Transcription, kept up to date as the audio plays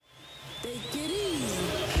Take it easy.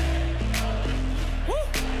 Woo!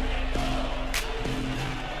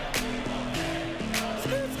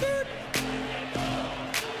 Scoot, scoot.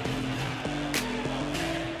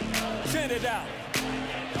 Chant it out.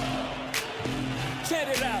 Chant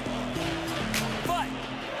it out. Fight.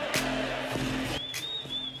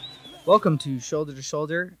 Welcome to Shoulder to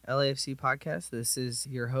Shoulder LAFC podcast. This is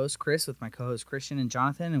your host, Chris, with my co-host Christian and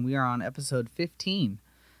Jonathan, and we are on episode 15.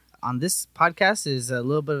 On this podcast is a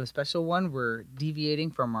little bit of a special one. We're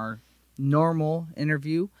deviating from our normal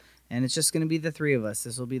interview, and it's just going to be the three of us.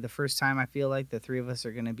 This will be the first time I feel like the three of us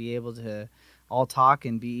are going to be able to all talk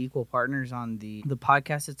and be equal partners on the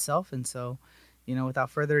podcast itself. And so,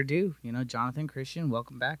 without further ado, Jonathan, Christian,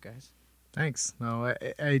 welcome back, guys. Thanks. No,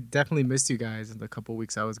 I definitely missed you guys in the couple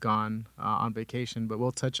weeks I was gone on vacation, but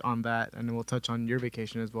we'll touch on that, and then we'll touch on your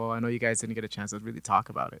vacation as well. I know you guys didn't get a chance to really talk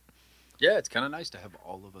about it. Yeah, it's kind of nice to have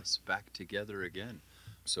all of us back together again.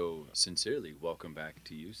 So, sincerely, welcome back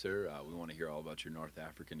to you, sir. We want to hear all about your North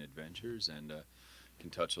African adventures and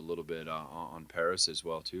can touch a little bit on Paris as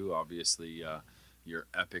well, too. Obviously, your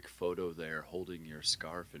epic photo there holding your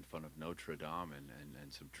scarf in front of Notre Dame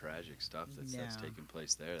and some tragic stuff that's taking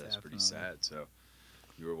place there. That's Definitely. pretty sad. So,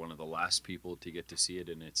 you were one of the last people to get to see it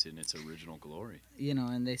in its original glory.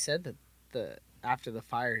 And they said that after the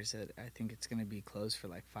fires, that I think it's going to be closed for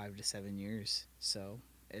like 5 to 7 years. So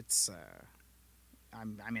it's,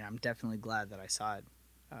 I'm definitely glad that I saw it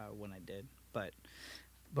when I did. But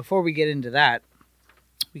before we get into that,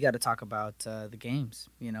 we got to talk about the games.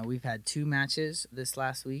 We've had 2 matches this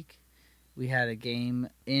last week. We had a game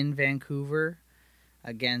in Vancouver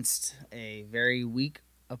against a very weak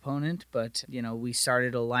opponent, but we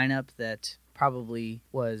started a lineup that probably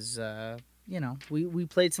was. We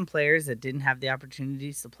played some players that didn't have the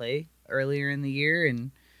opportunities to play earlier in the year,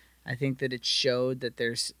 and I think that it showed that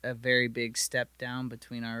there's a very big step down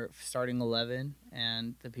between our starting 11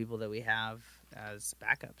 and the people that we have as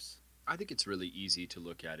backups. I think it's really easy to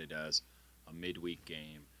look at it as a midweek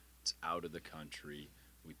game. It's out of the country.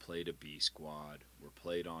 We played a B squad. We're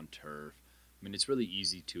played on turf. I mean, it's really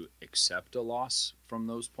easy to accept a loss from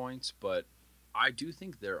those points, but I do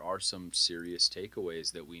think there are some serious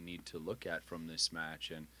takeaways that we need to look at from this match.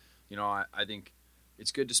 And, I think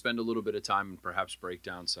it's good to spend a little bit of time and perhaps break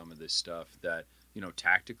down some of this stuff that,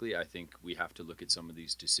 tactically, I think we have to look at some of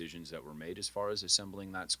these decisions that were made as far as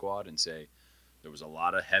assembling that squad and say there was a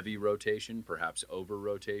lot of heavy rotation, perhaps over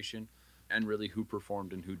rotation, and really who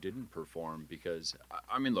performed and who didn't perform. Because,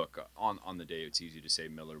 I mean, look, on the day, it's easy to say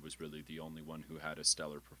Miller was really the only one who had a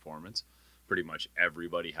stellar performance. Pretty much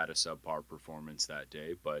everybody had a subpar performance that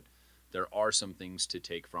day, but there are some things to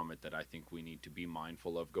take from it that I think we need to be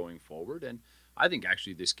mindful of going forward. And I think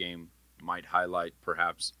actually this game might highlight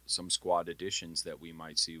perhaps some squad additions that we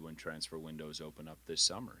might see when transfer windows open up this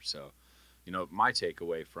summer. So, my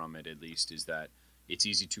takeaway from it at least is that it's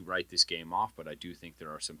easy to write this game off, but I do think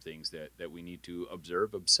there are some things that we need to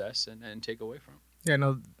observe, obsess, and take away from. Yeah,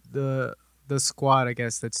 no, the squad, I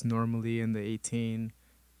guess, that's normally in the 18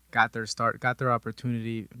 got their start, got their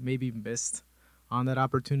opportunity, maybe missed on that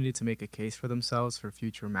opportunity to make a case for themselves for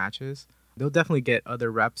future matches. They'll definitely get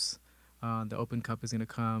other reps. The Open Cup is going to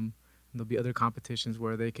come. There'll be other competitions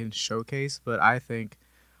where they can showcase, but I think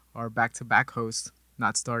our back-to-back host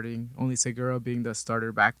not starting, only Segura being the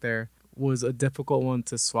starter back there, was a difficult one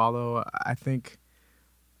to swallow. I think,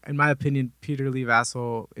 in my opinion, Peter Lee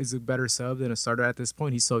Vassell is a better sub than a starter at this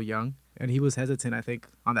point. He's so young, and he was hesitant, I think,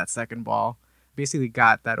 on that second ball. Basically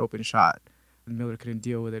got that open shot. Miller couldn't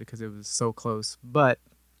deal with it because it was so close. But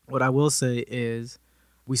what I will say is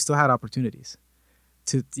we still had opportunities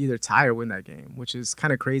to either tie or win that game, which is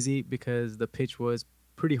kind of crazy because the pitch was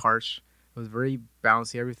pretty harsh. It was very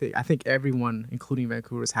bouncy, everything. I think everyone, including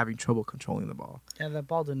Vancouver, is having trouble controlling the ball. Yeah, that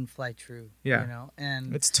ball didn't fly true. Yeah.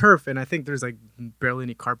 And It's turf, and I think there's like barely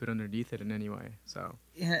any carpet underneath it in any way. So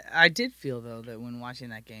yeah, I did feel, though, that when watching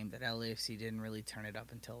that game that LAFC didn't really turn it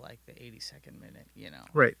up until like the 82nd minute,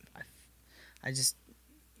 Right.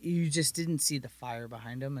 You just didn't see the fire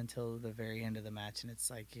behind them until the very end of the match, and it's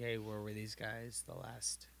like, hey, where were these guys the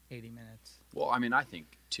last 80 minutes? Well, I mean, I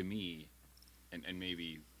think to me, and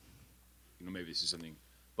maybe, maybe this is something,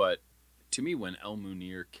 but to me, when El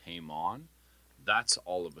Munir came on, that's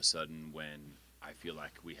all of a sudden when I feel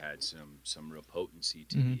like we had some real potency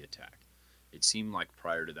to the attack. It seemed like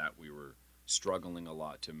prior to that we were struggling a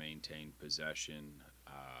lot to maintain possession.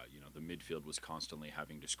 The midfield was constantly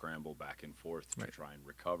having to scramble back and forth to try and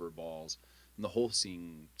recover balls. And the whole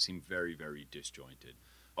scene seemed very, very disjointed.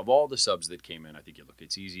 Of all the subs that came in, I think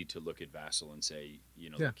it's easy to look at Vassell and say,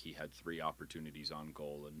 look, he had 3 opportunities on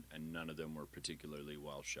goal and none of them were particularly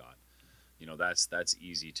well shot. That's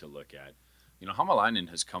easy to look at. Hamalainen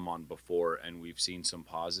has come on before, and we've seen some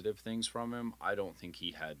positive things from him. I don't think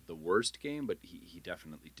he had the worst game, but he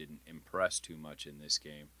definitely didn't impress too much in this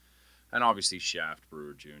game. And obviously, Shaft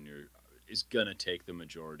Brewer Jr. is going to take the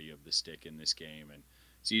majority of the stick in this game, and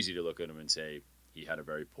it's easy to look at him and say he had a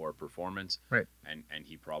very poor performance, Right. and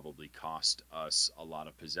he probably cost us a lot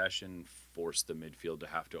of possession, forced the midfield to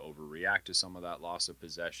have to overreact to some of that loss of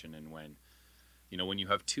possession, and when you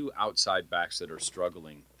have two outside backs that are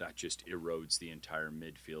struggling, that just erodes the entire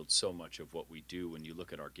midfield. So much of what we do, when you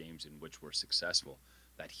look at our games in which we're successful,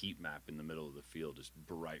 that heat map in the middle of the field is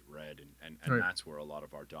bright red, and Right. that's where a lot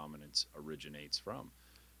of our dominance originates from.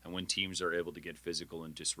 And when teams are able to get physical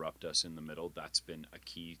and disrupt us in the middle, that's been a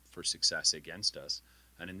key for success against us.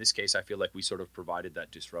 And in this case, I feel like we sort of provided that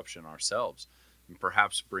disruption ourselves. And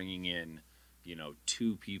perhaps bringing in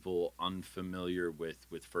two people unfamiliar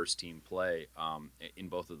with first team play in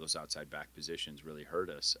both of those outside back positions really hurt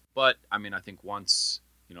us. But I mean, I think once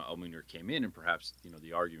El Munir came in, and perhaps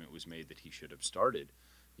the argument was made that he should have started,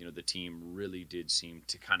 the team really did seem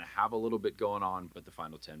to kind of have a little bit going on, but the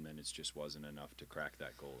final 10 minutes just wasn't enough to crack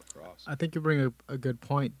that goal across. I think you bring up a good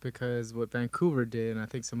point, because what Vancouver did, and I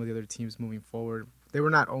think some of the other teams moving forward, they were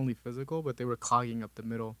not only physical, but they were clogging up the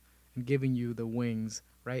middle and giving you the wings,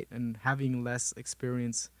 right? And having less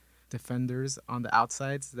experienced defenders on the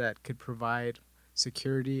outsides that could provide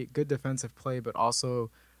security, good defensive play, but also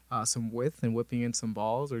some width and whipping in some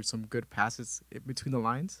balls or some good passes between the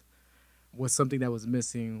lines was something that was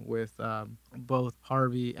missing with both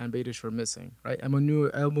Harvey and Badish were missing, right? El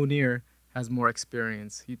Munir has more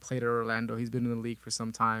experience. He played at Orlando. He's been in the league for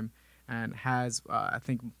some time and has, I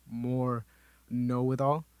think, more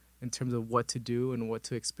know-it-all in terms of what to do and what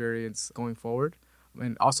to experience going forward,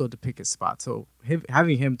 and also to pick his spot. So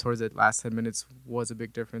having him towards the last 10 minutes was a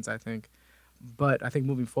big difference, I think. But I think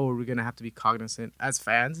moving forward, we're going to have to be cognizant as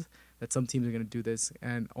fans that some teams are going to do this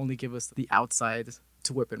and only give us the outside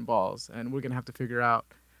to whip in balls. And we're going to have to figure out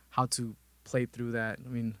how to play through that. I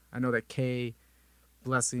mean, I know that Kay,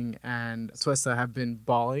 Blessing, and Tuesta have been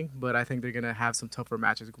balling, but I think they're going to have some tougher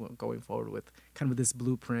matches going forward with kind of this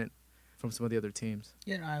blueprint from some of the other teams.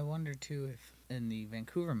 Yeah, I wonder too if in the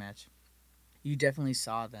Vancouver match, you definitely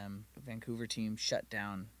saw the Vancouver team shut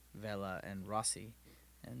down Vela and Rossi.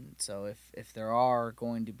 And so if there are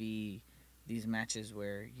going to be these matches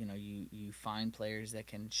where you find players that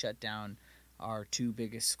can shut down our two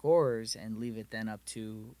biggest scorers and leave it then up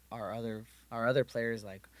to our other players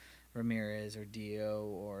like Ramirez or Dio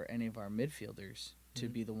or any of our midfielders to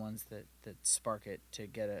be the ones that spark it to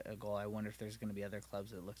get a goal. I wonder if there's going to be other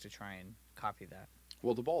clubs that look to try and copy that.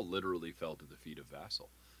 Well, the ball literally fell to the feet of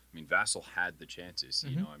Vassal. I mean, Vassal had the chances.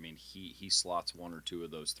 I mean, he slots one or two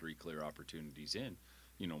of those three clear opportunities in.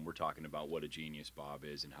 We're talking about what a genius Bob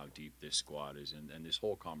is and how deep this squad is, and this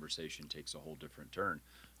whole conversation takes a whole different turn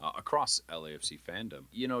across LAFC fandom.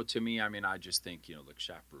 To me, I mean, I just think, look,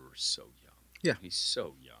 Shaft Brewer's so young. Yeah. He's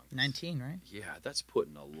so young. 19, right? Yeah, that's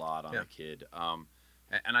putting a lot on a kid.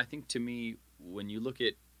 And I think, to me, when you look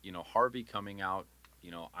at, Harvey coming out,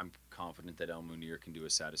 I'm confident that El Munir can do a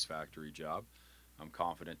satisfactory job. I'm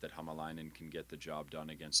confident that Hamalainen can get the job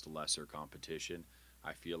done against lesser competition.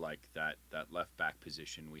 I feel like that left back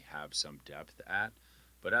position we have some depth at.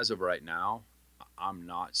 But as of right now, I'm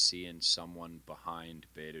not seeing someone behind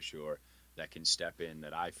Beitashour that can step in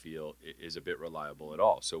that I feel is a bit reliable at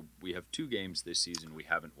all. So we have 2 games this season we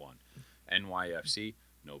haven't won. NYFC,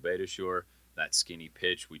 no Beitashour. That skinny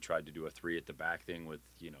pitch, we tried to do a 3 at the back thing with,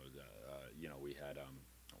 we had,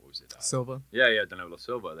 what was it? Silva. Yeah, Danilo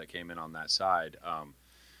Silva that came in on that side.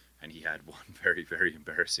 And he had one very, very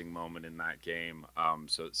embarrassing moment in that game.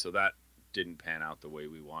 So that didn't pan out the way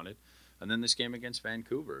we wanted. And then this game against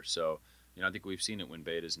Vancouver. So, I think we've seen it when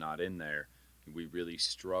Beta's not in there. We really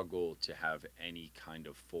struggle to have any kind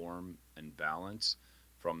of form and balance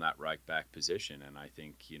from that right back position. And I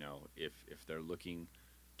think, if they're looking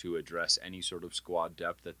to address any sort of squad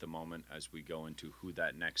depth at the moment as we go into who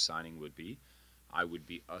that next signing would be, I would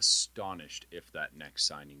be astonished if that next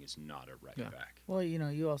signing is not a right back. Well,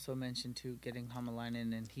 you also mentioned too getting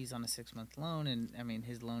Hamalainen, and he's on a 6-month loan, and I mean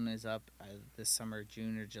his loan is up this summer,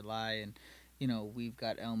 June or July, and we've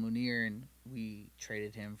got El Munir, and we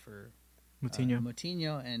traded him for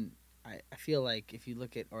Moutinho, and I feel like if you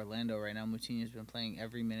look at Orlando right now, Moutinho's been playing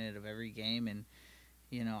every minute of every game, and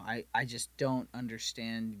I just don't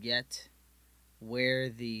understand yet where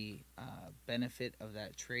the benefit of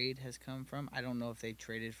that trade has come from. I don't know if they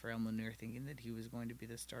traded for El Munir thinking that he was going to be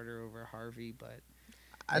the starter over Harvey, but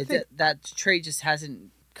I think that trade just hasn't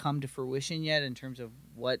come to fruition yet in terms of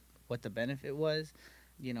what the benefit was.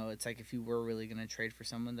 it's like if you were really going to trade for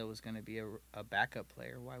someone that was going to be a backup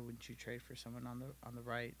player, why wouldn't you trade for someone on the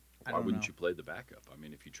right? I Why don't wouldn't know. you play the backup? I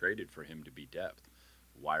mean, if you traded for him to be depth,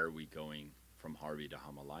 why are we going from Harvey to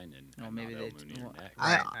Hamalainen Well, and maybe not they- El Munir well, next?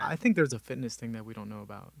 Right. I think there's a fitness thing that we don't know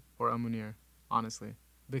about for Amunir, honestly,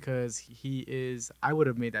 because he is. I would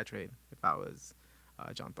have made that trade if I was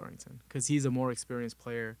John Thornton, because he's a more experienced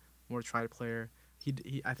player, more tried player.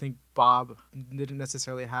 I think Bob didn't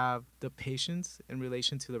necessarily have the patience in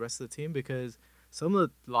relation to the rest of the team, because some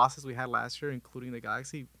of the losses we had last year, including the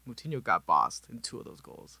Galaxy, Moutinho got bossed in 2 of those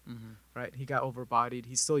goals. Mm-hmm. Right? He got overbodied.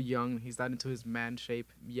 He's still young. He's not into his man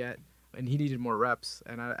shape yet, and he needed more reps.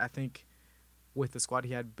 And I think with the squad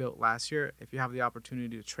he had built last year, if you have the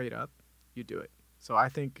opportunity to trade up, you do it. So I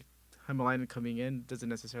think Hemelainen coming in doesn't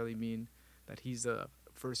necessarily mean that he's a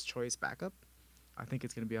first choice backup. I think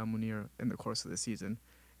it's going to be Almunir in the course of the season.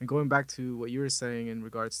 And going back to what you were saying in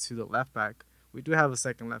regards to the left back, we do have a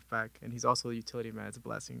second left back, and he's also a utility man. It's a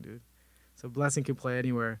Blessing, dude. So Blessing can play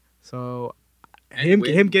anywhere. So And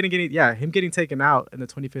him getting taken out in the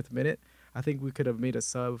 25th minute, I think we could have made a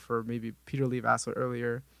sub for maybe Peter Lee Vassell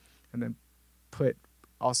earlier, and then put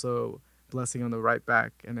also Blessing on the right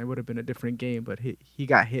back, and it would have been a different game. But he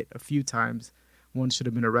got hit a few times. One should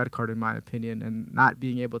have been a red card in my opinion, and not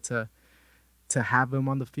being able to have him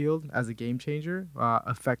on the field as a game changer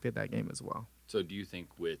affected that game as well. So do you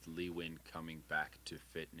think with Lee Win coming back to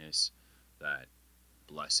fitness that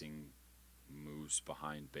Blessing moves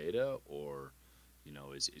behind Beta, or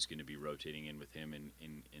is going to be rotating in with him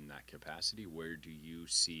in that capacity? Where do you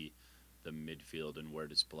see the midfield, and where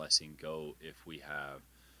does Blessing go if we have,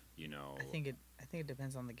 I think it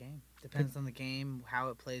depends on the game. Depends on the game, how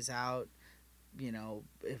it plays out.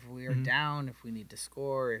 If we are Mhm. down, if we need to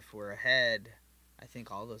score, if we're ahead, I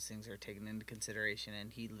think all those things are taken into consideration,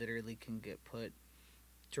 and he literally can get put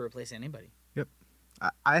to replace anybody.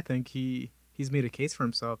 I think he's made a case for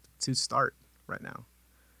himself to start right now.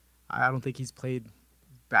 I don't think he's played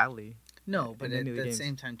badly. No, but in at any of the the games.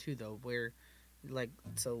 same time too, though, where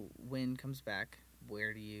so when comes back,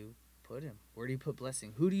 where do you put him? Where do you put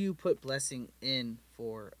Blessing? Who do you put Blessing in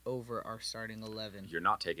for over our starting 11? you're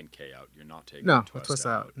not taking K out, you're not taking No, Twist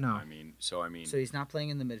out, no. I mean, So he's not playing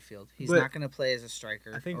in the midfield. He's But not going to play as a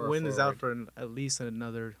striker. I think or a Wynn is out forward. for at least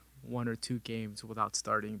another 1 or 2 games without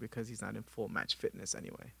starting because he's not in full match fitness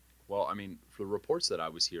anyway. Well, I mean, the reports that I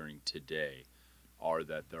was hearing today are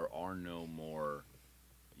that there are no more,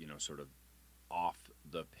 sort of off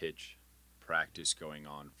the pitch practice going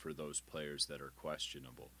on for those players that are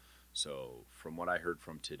questionable. So, from what I heard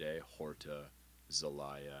from today, Horta,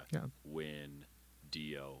 Zelaya, Yeah. Win,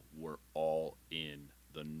 Dio were all in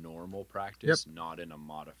the normal practice, not in a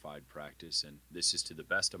modified practice. And this is, to the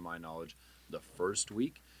best of my knowledge, the first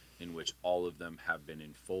week in which all of them have been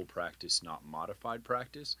in full practice, not modified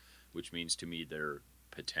practice, which means to me they're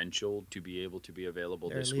potential to be able to be available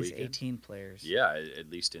There are this at least weekend. 18 players. Yeah, at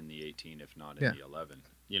least in the 18, if not in Yeah. the 11.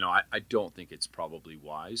 I don't think it's probably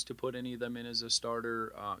wise to put any of them in as a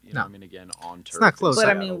starter. No. I mean, again, on turf. not close. But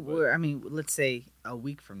in I Seattle, mean, let's say a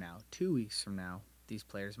week from now, 2 weeks from now, these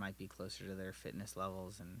players might be closer to their fitness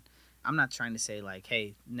levels. And I'm not trying to say like,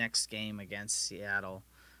 hey, next game against Seattle,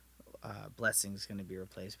 Blessing's going to be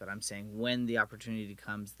replaced. But I'm saying when the opportunity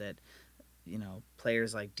comes that,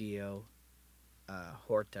 players like Dio,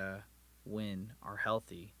 Horta, Win are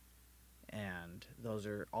healthy, and those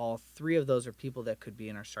are all 3 of those are people that could be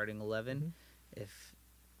in our starting 11. Mhm. If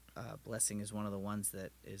Blessing is one of the ones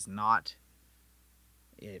that is not.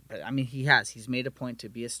 But I mean, he's made a point to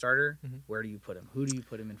be a starter. Mhm. Where do you put him? Who do you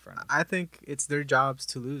put him in front of? I think it's their jobs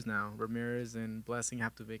to lose now. Ramirez and Blessing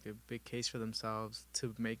have to make a big case for themselves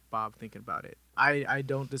to make Bob think about it. I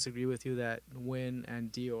don't disagree with you that Win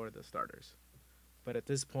and Dio are the starters. But at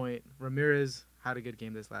this point, Ramirez had a good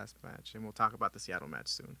game this last match, and we'll talk about the Seattle match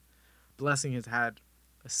soon. Blessing has had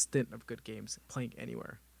a stint of good games playing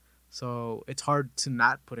anywhere. So it's hard to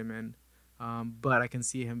not put him in, but I can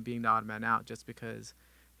see him being the odd man out just because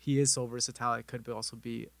he is so versatile. It could also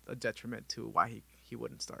be a detriment to why he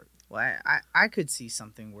wouldn't start. Well, I could see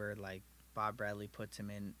something where like Bob Bradley puts him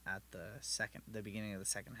in at the beginning of the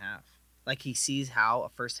second half. Like he sees how a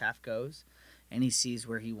first half goes, and he sees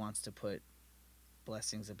where he wants to put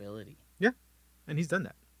Blessing's ability. And he's done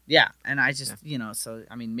that. Yeah, and I just so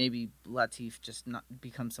I mean maybe Latif just not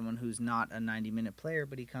becomes someone who's not a 90-minute player,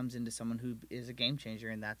 but he comes into someone who is a game changer,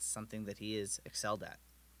 and that's something that he is excelled at.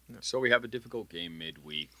 So we have a difficult game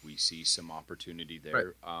midweek. We see some opportunity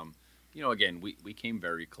there. Again, we came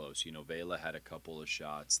very close. Vela had a couple of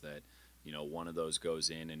shots that one of those goes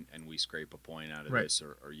in and we scrape a point out of Right. this,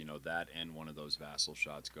 or that and one of those Vassal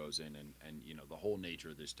shots goes in, and the whole nature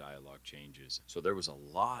of this dialogue changes. So there was a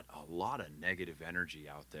lot of negative energy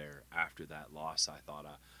out there after that loss. I thought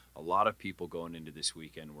a lot of people going into this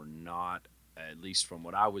weekend were not, at least from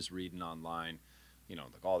what I was reading online,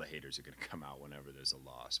 like all the haters are going to come out whenever there's a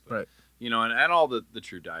loss. But, Right. And all the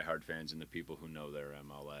true diehard fans and the people who know their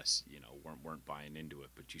MLS, weren't buying into it.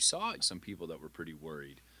 But you saw some people that were pretty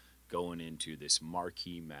worried going into this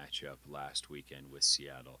marquee matchup last weekend with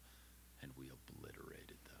Seattle, and we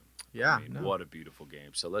obliterated them. Yeah, I mean, what a beautiful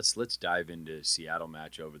game. So let's dive into Seattle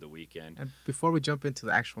match over the weekend. And before we jump into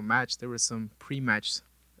the actual match, there were some pre-match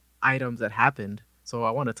items that happened. So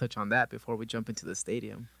I want to touch on that before we jump into the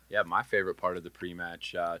stadium. Yeah, my favorite part of the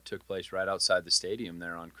pre-match took place right outside the stadium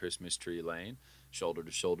there on Christmas Tree Lane. Shoulder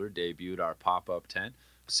to Shoulder debuted our pop-up tent.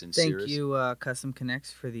 Thank you, Custom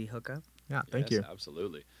Connects, for the hookup. Yeah, thank you.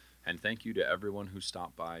 Absolutely. And thank you to everyone who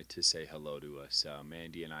stopped by to say hello to us.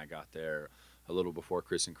 Mandy and I got there a little before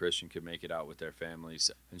Chris and Christian could make it out with their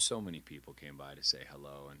families. And so many people came by to say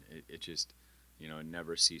hello. And it just, it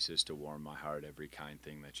never ceases to warm my heart, every kind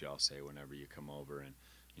thing that y'all say whenever you come over. And,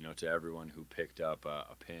 to everyone who picked up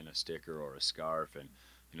a pin, a sticker, or a scarf. And,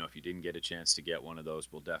 if you didn't get a chance to get one of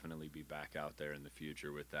those, we'll definitely be back out there in the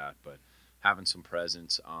future with that. But having some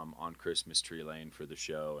presents on Christmas Tree Lane for the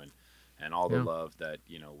show and all the love that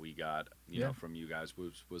we got from you guys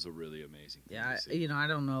was a really amazing thing to see. I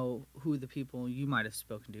don't know who the people you might have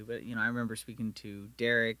spoken to, but I remember speaking to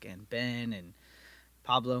Derek and Ben and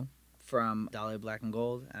Pablo from Dahlia Black and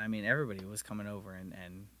Gold, and I mean everybody was coming over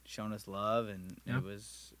and showing us love, and it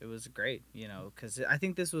was great, because I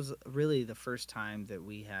think this was really the first time that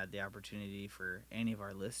we had the opportunity for any of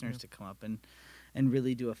our listeners to come up and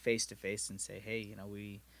really do a face to face and say, hey,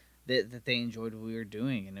 that they enjoyed what we were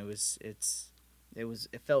doing, and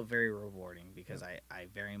it felt very rewarding, because I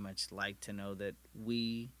very much like to know that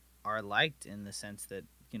we are liked, in the sense that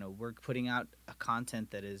we're putting out a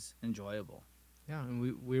content that is enjoyable. Yeah, and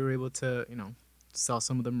we were able to sell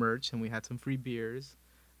some of the merch, and we had some free beers,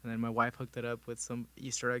 and then my wife hooked it up with some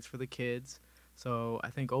Easter eggs for the kids. So I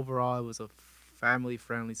think overall it was a family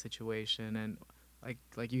friendly situation, and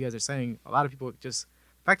like you guys are saying, a lot of people, just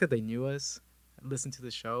the fact that they knew us, listen to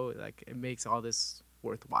the show, like it makes all this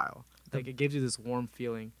worthwhile. Like it gives you this warm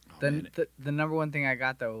feeling. The number one thing I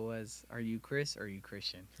got though was, are you Chris or are you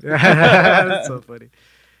Christian? That's so funny.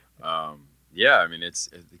 Yeah, I mean it's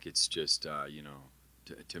just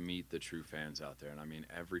to meet the true fans out there, and I mean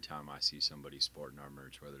every time I see somebody sporting our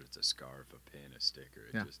merch, whether it's a scarf, a pin, a sticker,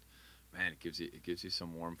 it gives you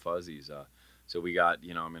some warm fuzzies. So we got,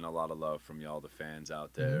 a lot of love from y'all, the fans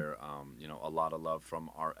out there. A lot of love from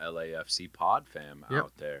our LAFC pod fam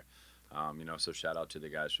out there. So shout out to the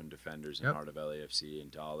guys from Defenders and Heart of LAFC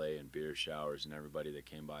and Dale and Beer Showers and everybody that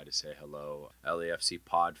came by to say hello. LAFC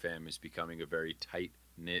pod fam is becoming a very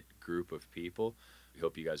tight-knit group of people. We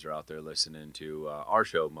hope you guys are out there listening to our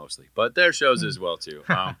show mostly, but their shows as well too.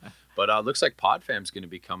 But looks like PodFam's going to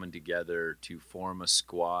be coming together to form a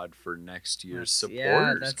squad for next year's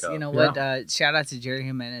Supporters Cup. What? Shout out to Jerry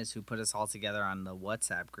Jimenez, who put us all together on the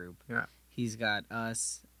WhatsApp group. Yeah, he's got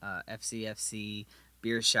us, FCFC,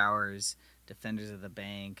 Beer Showers, Defenders of the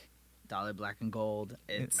Bank, Dollar Black and Gold.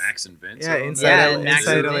 It's Max and Vince. Yeah, Inside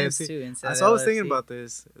Inside LAFC too. So I was thinking about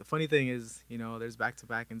this. The funny thing is, there's Back to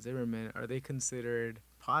Back and Zimmerman. Are they considered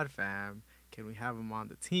pod fam? Can we have them on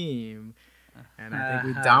the team? And I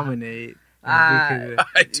think we dominate. I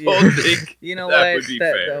don't think that would be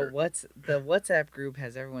fair. The WhatsApp group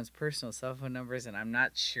has everyone's personal cell phone numbers, and I'm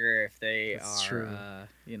not sure if they That's are, true.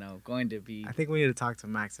 going to be. I think we need to talk to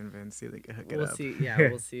Max and Vince, see if they can hook it up. We'll see. Yeah,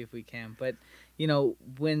 we'll see if we can. But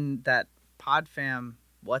when that PodFam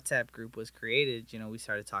WhatsApp group was created, we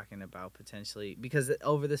started talking about potentially, because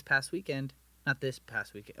over this past weekend, not this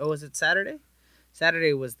past weekend. Oh, was it Saturday?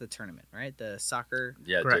 Saturday was the tournament, right? The soccer.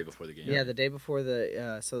 Yeah, the day before the game. Yeah, the day before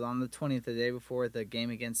so on the 20th, the day before the game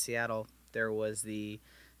against Seattle, there was the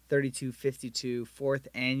 32-52 fourth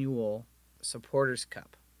annual Supporters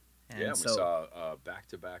Cup. And we saw a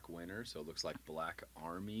back-to-back winner, so it looks like Black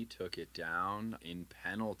Army took it down in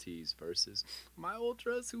penalties versus my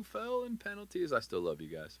Ultras, who fell in penalties. I still love you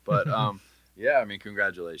guys. But,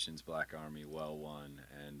 congratulations, Black Army. Well won.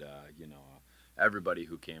 And, everybody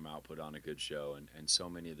who came out put on a good show, and so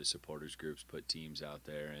many of the supporters groups put teams out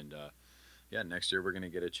there, and Yeah, next year we're going to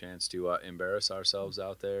get a chance to embarrass ourselves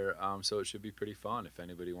out there. So it should be pretty fun. If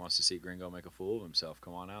anybody wants to see Gringo make a fool of himself,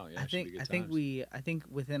 come on out. Yeah, I it should be think good I think times. I think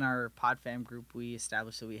within our pod fam group we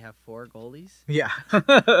established that we have 4 goalies. Yeah.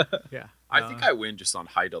 Yeah. I think I win just on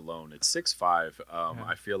height alone. It's 6'5". Yeah.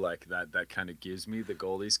 I feel like that kind of gives me the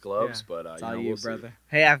goalie's gloves, but It's you all know, you, we'll see. brother.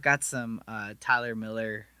 Hey, I've got some Tyler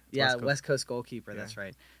Miller. Yeah, West Coast. West Coast goalkeeper. Yeah. That's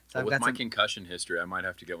right. So Well, I've with got my some. concussion history, I might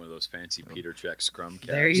have to get one of those fancy Peter Check scrum caps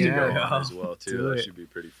There you to go go. on as well too. Do That it. should be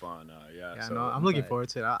pretty fun. Yeah, Yeah, so no, I'm looking but- forward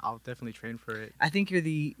to it. I'll definitely train for it. I think you're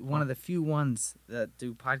the one of the few ones that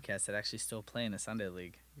do podcasts that actually still play in a Sunday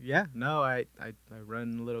league. Yeah, no, I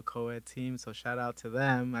run a little co-ed team, so shout out to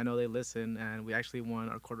them. I know they listen, and we actually won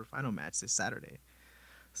our quarterfinal match this Saturday.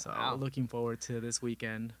 So Wow. looking forward to this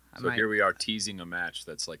weekend. So here we are teasing a match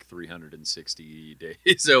that's like 360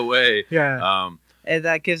 days away. Yeah, And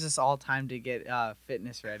that gives us all time to get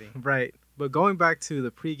fitness ready. right. But going back to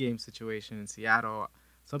the pregame situation in Seattle,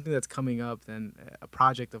 something that's coming up, then a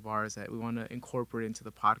project of ours that we want to incorporate into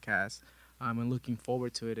the podcast, and looking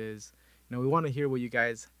forward to it is, we want to hear what you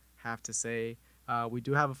guys have to say. We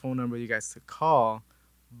do have a phone number you guys to call,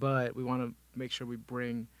 but we want to make sure we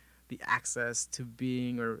bring the access to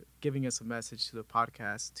being or giving us a message to the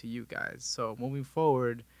podcast to you guys. So moving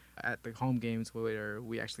forward at the home games where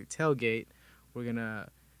we actually tailgate, we're going to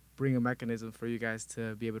bring a mechanism for you guys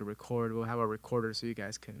to be able to record. We'll have a recorder so you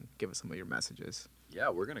guys can give us some of your messages. Yeah,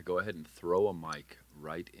 we're going to go ahead and throw a mic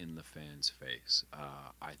right in the fan's face.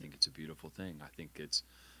 I think it's a beautiful thing. I think it's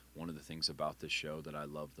one of the things about this show that I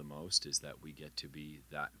love the most is that we get to be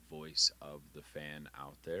that voice of the fan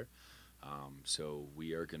out there. So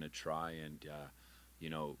we are going to try and,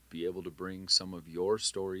 be able to bring some of your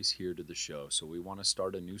stories here to the show. So we want to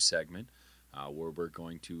start a new segment where we're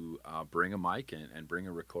going to bring a mic and bring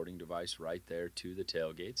a recording device right there to the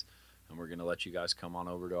tailgates. And we're going to let you guys come on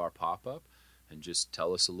over to our pop-up and just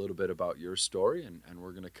tell us a little bit about your story. And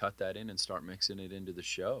we're going to cut that in and start mixing it into the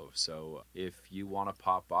show. So if you want to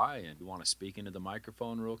pop by and you want to speak into the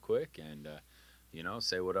microphone real quick and,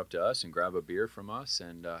 say what up to us and grab a beer from us.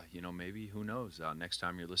 And, maybe, who knows, next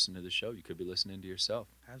time you're listening to the show, you could be listening to yourself.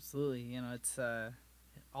 Absolutely. It's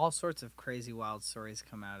all sorts of crazy, wild stories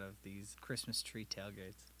come out of these Christmas tree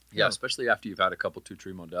tailgates. Yeah, especially after you've had a couple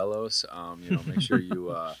 2-3 Modelos. Make sure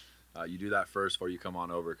you you do that first before you come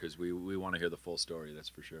on over because we want to hear the full story, that's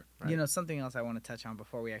for sure. Right. Something else I want to touch on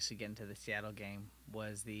before we actually get into the Seattle game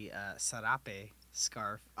was the Sarape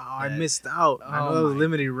scarf. Oh, I that missed out. I know Oh it was my-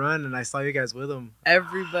 limited run, and I saw you guys with them.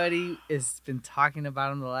 Everybody has been talking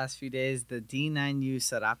about him the last few days. The D9U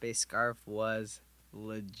Sarape scarf was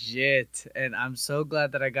legit, and I'm so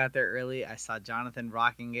glad that I got there early. I saw Jonathan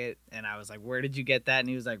rocking it, and I was like, "Where did you get that?" And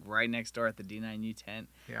he was like, "Right next door at the D9U tent."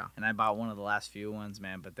 Yeah. And I bought one of the last few ones,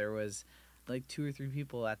 man. But there was like 2 or 3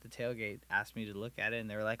 people at the tailgate asked me to look at it, and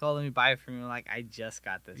they were like, "Oh, let me buy it from you." I'm like, I just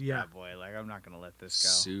got this Yeah. bad boy. Like, I'm not gonna let this go.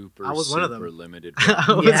 Super, I was super one of them. limited. I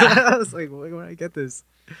was, Yeah. I was like, where do I get this?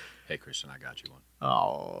 Hey, Christian, I got you one.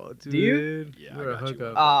 Oh, dude. Do you? Yeah, You're I a got you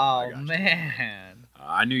hookup. one. I Oh got you. man.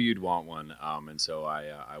 I knew you'd want one, and so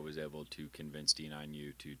I was able to convince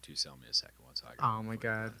D9U to sell me a second one. So I got Oh one my for you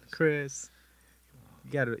God, guys. Chris,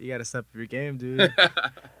 you gotta step up your game, dude.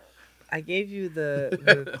 I gave you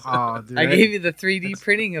the Oh, dude. I gave you the 3D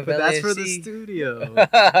printing of But that's for the LAFC. studio.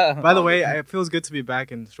 By By the way, it feels good to be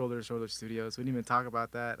back in Shoulder to Shoulder Studios. We didn't even talk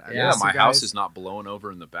about that. I Yeah, miss my you house guys. is not blowing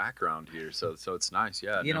over in the background here, so it's nice.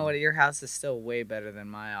 Yeah, you know no. what? Your house is still way better than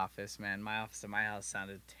my office, man. My office at my house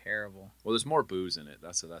sounded terrible. Well, there's more booze in it.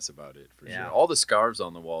 That's about it for Yeah. sure. All the scarves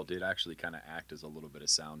on the wall did actually kind of act as a little bit of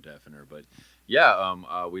sound deafener, but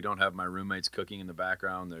yeah, we don't have my roommates cooking in the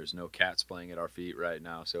background. There's no cats playing at our feet right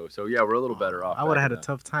now, so yeah, we're a little better off. I would have had back a in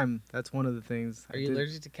tough time. That's one of the things. Are you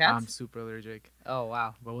allergic to cats? I'm super allergic. Oh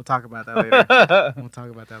wow. But we'll talk about that later. We'll talk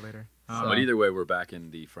about that later. that. But either way, we're back in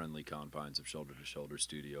the friendly confines of Shoulder to Shoulder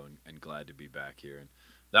Studio, and glad to be back here. And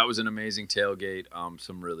that was an amazing tailgate.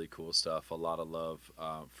 Some really cool stuff. A lot of love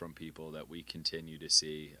from people that we continue to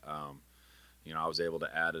see. I was able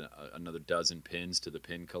to add another dozen pins to the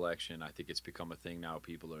pin collection. I think it's become a thing now.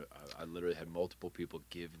 I literally had multiple people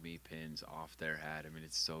give me pins off their hat. I mean,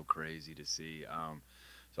 it's so crazy to see.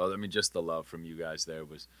 Just the love from you guys there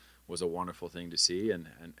was a wonderful thing to see. And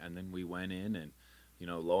then we went in and,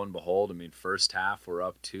 lo and behold, first half we're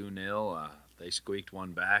up 2-0. They squeaked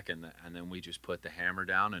one back, and then we just put the hammer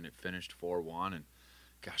down, and it finished 4-1. And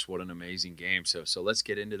gosh, what an amazing game. So let's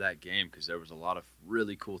get into that game because there was a lot of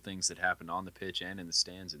really cool things that happened on the pitch and in the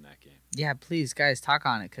stands in that game. Yeah, please, guys, talk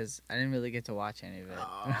on it because I didn't really get to watch any of it.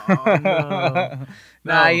 Oh, no.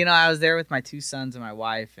 Nah, I was there with my 2 sons and my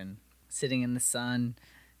wife and sitting in the sun,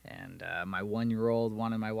 And my 1-year-old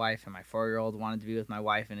wanted my wife, and my 4-year-old wanted to be with my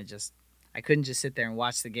wife, and I couldn't just sit there and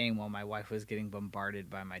watch the game while my wife was getting bombarded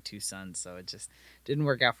by my 2 sons. So it just didn't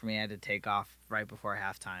work out for me. I had to take off right before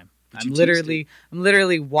halftime. But I'm you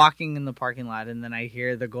literally walking in the parking lot, and then I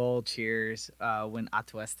hear the goal cheers when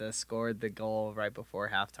Atuesta scored the goal right before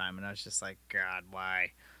halftime, and I was just like, God,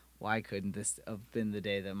 why? Why couldn't this have been the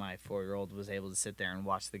day that my 4-year-old was able to sit there and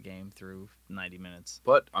watch the game through 90 minutes?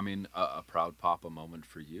 But I mean, a proud papa moment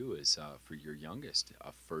for you is for your youngest,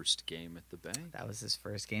 a first game at the bank. That was his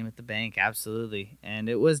first game at the bank, absolutely. And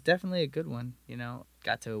it was definitely a good one,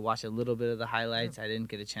 Got to watch a little bit of the highlights. I didn't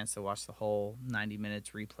get a chance to watch the whole 90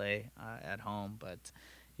 minutes replay at home, but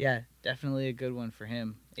yeah, definitely a good one for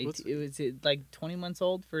him. Was it like 20 months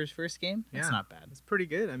old for his first game? Yeah. It's not bad. It's pretty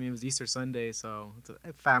good. I mean, it was Easter Sunday, so it's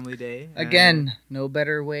a family day. Again, no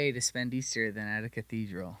better way to spend Easter than at a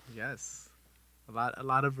cathedral. Yes, a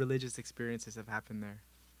lot of religious experiences have happened there,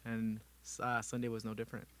 and Sunday was no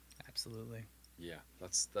different. Absolutely. Yeah,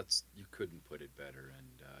 that's you couldn't put it better,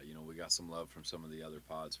 and we got some love from some of the other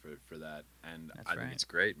pods for that, and That's I think right. it's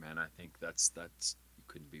great, man. I think that's you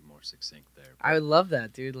couldn't be more succinct there. I would love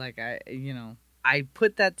that, dude. Like I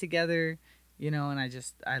put that together, and I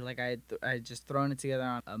just thrown it together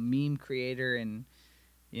on a meme creator, and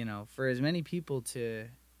for as many people to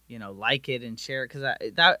like it and share it, because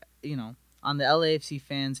on the LAFC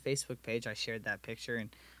fans Facebook page I shared that picture, and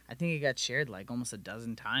I think it got shared like almost a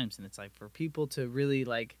dozen times, and it's like for people to really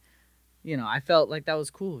like, I felt like that was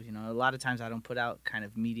cool. A lot of times I don't put out kind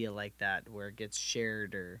of media like that where it gets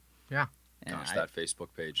shared or Yeah. and Gosh, I- that Facebook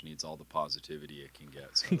page needs all the positivity it can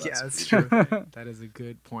get. So Yeah, that's that's true. true. That is a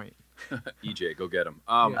good point. EJ, go get him.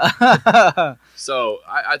 So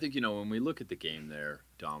I think, when we look at the game there,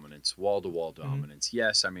 dominance, wall-to-wall dominance,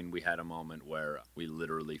 yes, I mean, we had a moment where we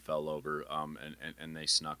literally fell over and they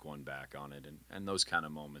snuck one back on it. And those kind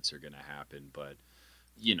of moments are going to happen. But,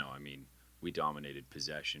 I mean, we dominated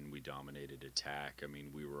possession. We dominated attack. I mean,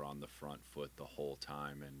 we were on the front foot the whole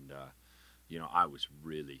time. And, I was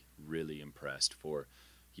really, really impressed for,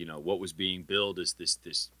 what was being billed as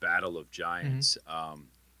this battle of giants.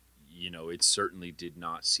 It certainly did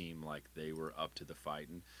not seem like they were up to the fight.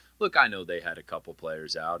 And look, I know they had a couple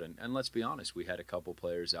players out, and let's be honest, we had a couple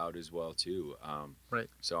players out as well too. Right.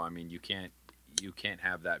 So I mean, you can't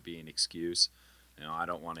have that be an excuse. I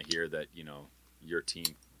don't want to hear that your team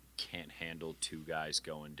can't handle 2 guys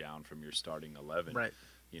going down from your starting 11. Right.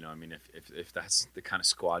 I mean, if that's the kind of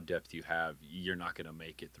squad depth you have, you're not going to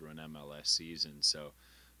make it through an MLS season. So.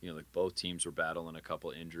 Like both teams were battling a couple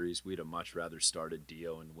injuries. We'd have much rather started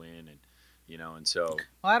Dio and win, and so.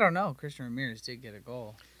 Well, I don't know. Christian Ramirez did get a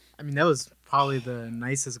goal. I mean, that was probably the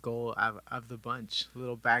nicest goal of the bunch. A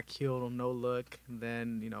little back heel, no look, and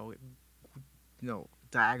then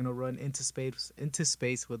diagonal run into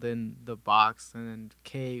space within the box, and then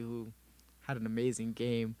Kay, who had an amazing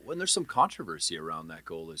game. When there's some controversy around that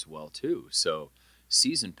goal as well too. So,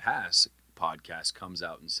 Season Pass podcast comes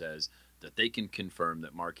out and says that they can confirm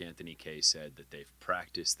that Mark Anthony Kay said that they've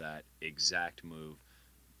practiced that exact move,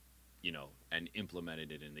 and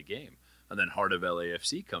implemented it in the game. And then Heart of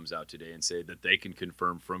LAFC comes out today and say that they can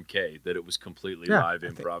confirm from Kay that it was completely live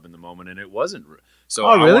improv in the moment and it wasn't. So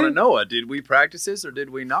I really? want to know, did we practice this or did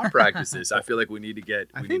we not practice this? I feel like we need to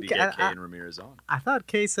get Kay and Ramirez on. I thought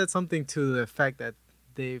Kay said something to the effect that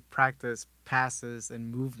they practice passes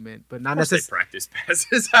and movement, but not Of course they necessarily. practice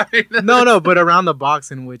passes. I mean, No, but around the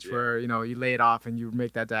box in which Yeah. where you lay it off and you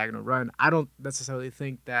make that diagonal run. I don't necessarily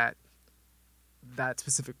think that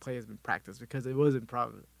specific play has been practiced because it was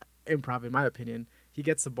improv in my opinion. He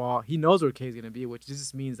gets the ball, he knows where Kay's gonna be, which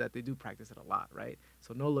just means that they do practice it a lot, right?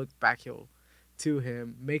 So no look back heel to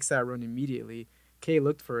him, makes that run immediately. Kay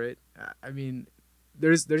looked for it. I mean,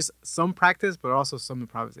 there's some practice, but also some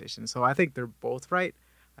improvisation. So I think they're both right.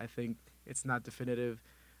 I think it's not definitive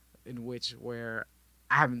in where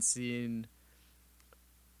I haven't seen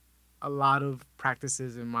a lot of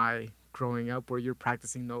practices in my growing up where you're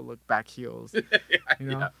practicing no look back heels.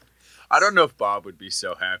 Yeah. I don't know if Bob would be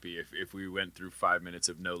so happy if we went through 5 minutes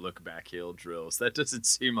of no look back heel drills. That doesn't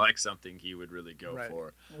seem like something he would really go Right.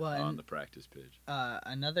 for Well, on the practice pitch.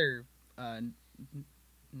 another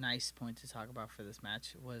nice point to talk about for this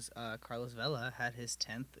match was Carlos Vela had his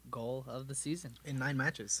 10th goal of the season. In 9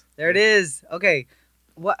 matches. There it is. Okay.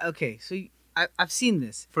 What? Okay. So I've seen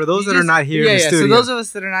this. For those You that are just- not here in the So studio. those of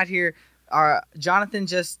us that are not here, Jonathan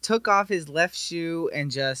just took off his left shoe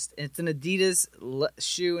and it's an Adidas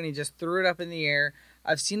shoe and he just threw it up in the air.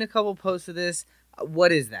 I've seen a couple posts of this.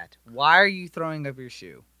 What is that? Why are you throwing up your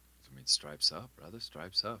shoe? I mean, stripes up, brother,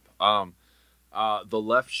 stripes up. The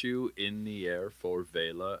left shoe in the air for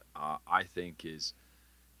Vela, I think is,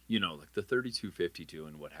 like the 3252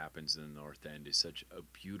 and what happens in the North End is such a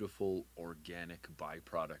beautiful organic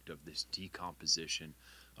byproduct of this decomposition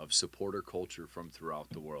of supporter culture from throughout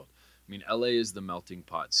the world. I mean, LA is the melting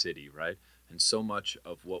pot city, right? And so much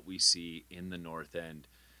of what we see in the North End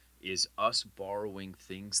is us borrowing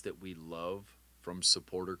things that we love from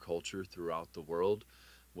supporter culture throughout the world,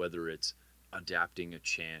 whether it's adapting a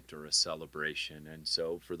chant or a celebration. And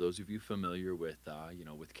so for those of you familiar with,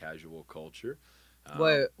 with casual culture,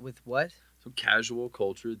 What with what? so casual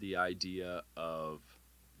culture, the idea of,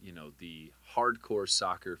 the hardcore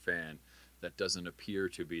soccer fan that doesn't appear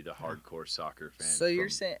to be the hardcore soccer fan. So you're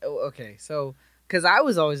saying, okay, so because I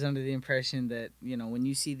was always under the impression that when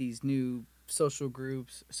you see these new social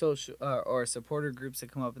groups, or supporter groups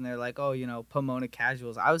that come up and they're like, oh, Pomona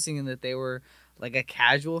Casuals. I was thinking that they were like a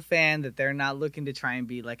casual fan, that they're not looking to try and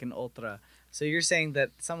be like an ultra. So you're saying that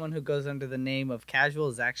someone who goes under the name of casual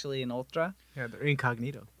is actually an ultra? Yeah, they're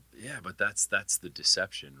incognito. Yeah, but that's the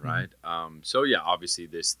deception, right? So yeah, obviously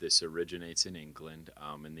this originates in England,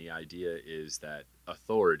 and the idea is that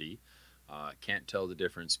authority can't tell the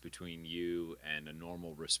difference between you and a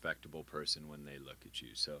normal, respectable person when they look at you.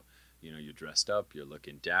 So, you're dressed up, you're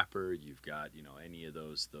looking dapper, you've got, any of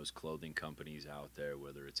those clothing companies out there,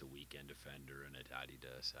 whether it's a Weekend Offender, an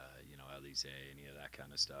Adidas, Elise, any of that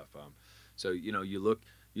kind of stuff. So, you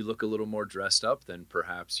look a little more dressed up than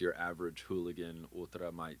perhaps your average hooligan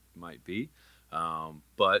ultra might be.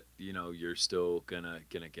 But, you're still gonna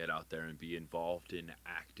get out there and be involved in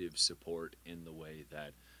active support in the way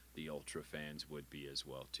that the ultra fans would be as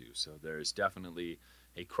well too. So there's definitely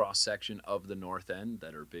a cross section of the North End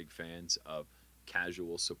that are big fans of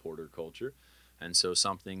casual supporter culture. And so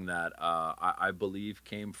something that I believe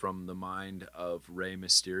came from the mind of Rey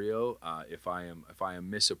Mysterio. If I am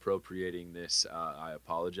misappropriating this, I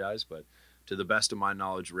apologize. But to the best of my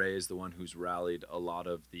knowledge, Rey is the one who's rallied a lot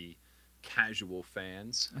of the casual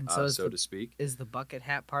fans, And so, so to speak. Is the bucket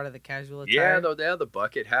hat part of the casual Yeah, attire? the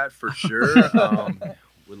bucket hat for sure.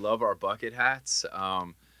 We love our bucket hats.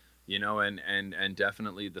 And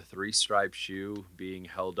definitely the three-stripe shoe being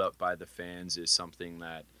held up by the fans is something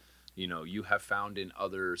that, you have found in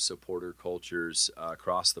other supporter cultures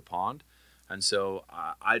across the pond. And so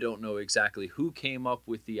I don't know exactly who came up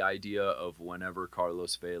with the idea of whenever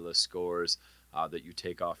Carlos Vela scores, that you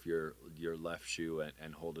take off your left shoe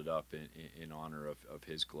and hold it up in honor of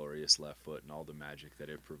his glorious left foot and all the magic that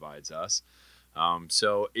it provides us.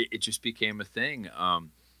 So it just became a thing.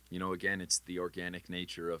 Again, it's the organic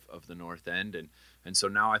nature of the North End. And so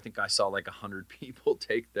now I think I saw like 100 people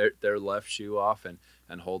take their left shoe off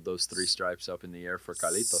and hold those three stripes up in the air for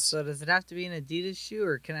Carlitos. So does it have to be an Adidas shoe,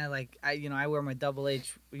 or can I wear my Double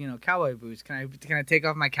H, cowboy boots? Can I take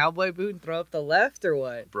off my cowboy boot and throw up the left, or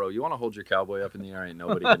what? Bro, you want to hold your cowboy up in the air, ain't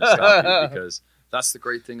nobody going to stop you, because that's the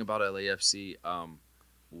great thing about LAFC.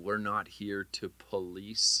 We're not here to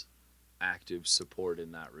police active support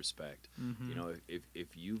in that respect. Mm-hmm.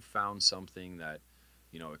 If you've found something that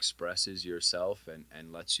expresses yourself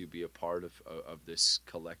and lets you be a part of this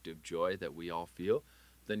collective joy that we all feel,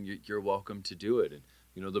 then you're welcome to do it.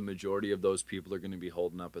 And the majority of those people are going to be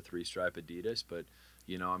holding up a three-stripe Adidas, but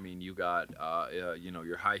you got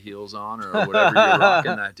your high heels on or whatever you're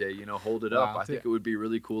rocking that day, hold it up. Wow. I think it would be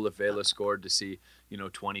really cool if Vela scored to see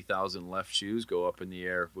 20,000 left shoes go up in the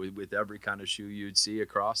air with every kind of shoe you'd see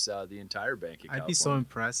across the entire Bank of California. I'd be so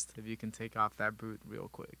impressed if you can take off that boot real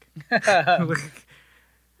quick.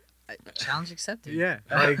 Challenge accepted. Yeah.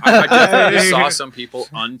 I definitely saw some people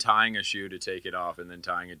untying a shoe to take it off and then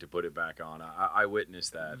tying it to put it back on. I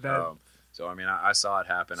witnessed that. So, I saw it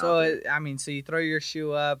happen out there. So you throw your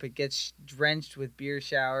shoe up, it gets drenched with beer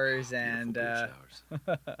showers, and Beautiful beer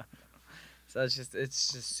showers. so it's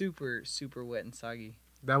just super, super wet and soggy.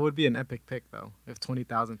 That would be an epic pick, though, if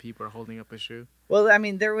 20,000 people are holding up a shoe. Well,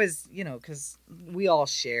 there was, because we all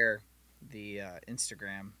share the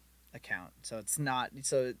Instagram account, so it's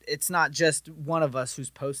not just one of us who's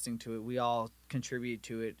posting to it. We all contribute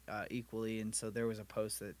to it equally, and so there was a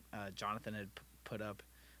post that Jonathan had put up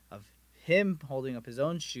of him holding up his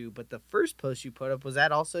own shoe. But the first post you put up, was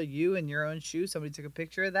that also you and your own shoe? Somebody took a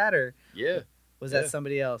picture of that, or was that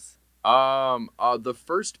somebody else? The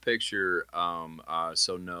first picture,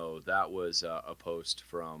 so no, that was a post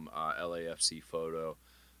from LAFC Photo,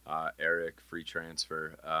 Eric, free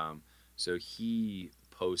transfer. So he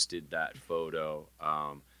posted that photo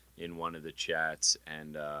in one of the chats,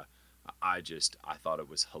 and I thought it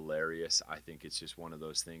was hilarious. I think it's just one of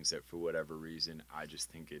those things that for whatever reason, I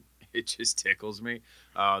just think it just tickles me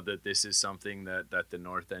that this is something that the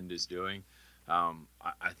North End is doing.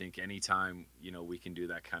 I think anytime we can do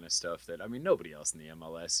that kind of stuff, that I mean nobody else in the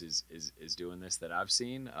MLS is doing this that I've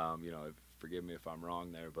seen. Forgive me if I'm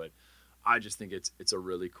wrong there, but I just think it's a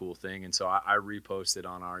really cool thing, and so I reposted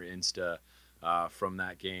on our Insta from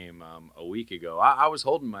that game a week ago. I was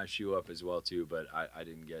holding my shoe up as well too, but I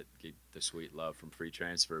didn't get the sweet love from free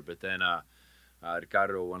transfer. But then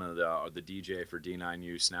Ricardo, one of the DJ for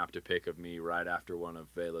D9U, snapped a pic of me right after one of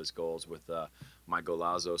Vela's goals with my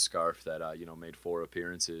Golazo scarf that made 4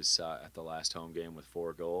 appearances at the last home game with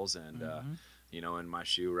 4 goals, and and my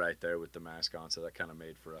shoe right there with the mask on. So that kind of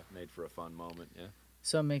made for a fun moment. Yeah.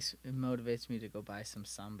 So it motivates me to go buy some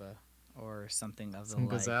Samba or something of the Some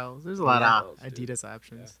like. Gazelles. There's a lot of Gazelles, dude. Adidas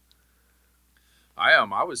options.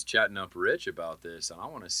 I was chatting up Rich about this, and I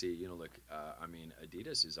want to see, I mean,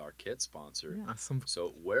 Adidas is our kit sponsor. Yeah, some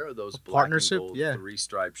So where are those black partnership, and gold yeah.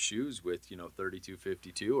 3-stripe shoes with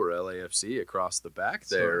 3252 or LAFC across the back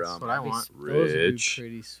there? That's what I want. Those would be Rich.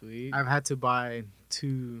 pretty sweet. I've had to buy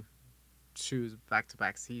 2 shoes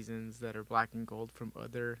back-to-back seasons that are black and gold from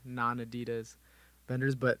other non-Adidas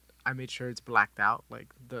vendors, but I made sure it's blacked out,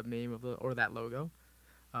 like the name of that logo.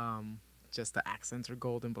 Just the accents are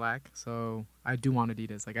gold and black. So I do want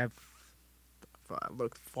Adidas. Like I've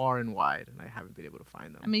looked far and wide, and I haven't been able to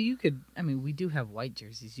find them. I mean, we do have white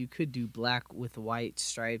jerseys. You could do black with white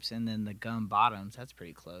stripes and then the gum bottoms. That's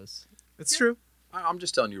pretty close. It's true. I'm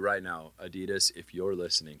just telling you right now, Adidas, if you're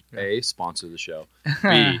listening, Yeah. A, sponsor the show.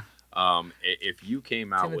 B, if you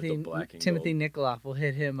came out with a black and Timothy gold, Nikoloff, we'll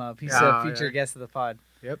hit him up. He's Yeah, a future yeah. guest of the pod.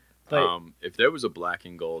 Yep. But if there was a black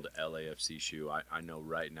and gold LAFC shoe, I know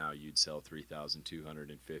right now you'd sell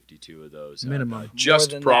 3,252 of those Minimum.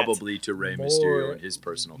 just More than probably to Rey More- Mysterio and his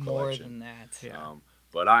personal more collection. than that. Yeah.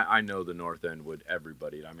 But I know the North End would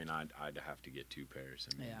everybody. I mean, I'd have to get 2 pairs.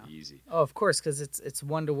 I mean, Yeah. easy. Oh, of course, because it's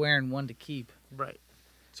one to wear and one to keep. Right.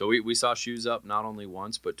 So we saw shoes up not only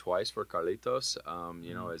once but twice for Carlitos.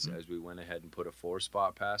 As we went ahead and put a 4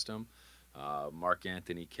 spot past him. Mark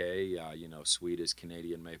Anthony K, sweet as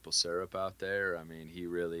Canadian maple syrup out there. I mean, he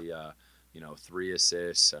really, 3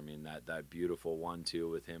 assists. I mean, that beautiful 1-2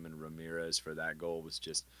 with him and Ramirez for that goal was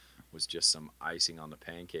just some icing on the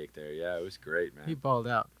pancake there. Yeah, it was great, man. He balled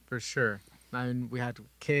out for sure. I mean, we had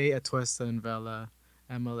Kay, Atuesta, and Vela,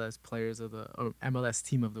 MLS MLS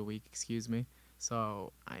Team of the Week. Excuse me.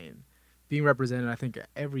 So I am being represented. I think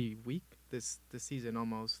every week this season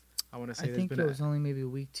almost. I want to say I there's think been it was only maybe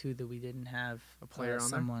week 2 that we didn't have A player on there?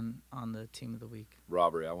 someone on the team of the week.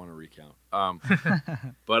 Robbery, I want to recount.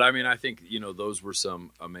 But I mean, I think those were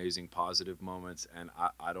some amazing positive moments, and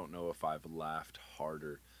I don't know if I've laughed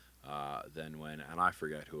harder than when, and I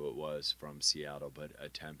forget who it was from Seattle, but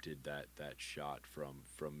attempted that shot from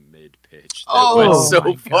mid pitch. Oh, It went so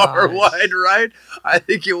my far gosh. wide, right? I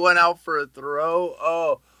think it went out for a throw.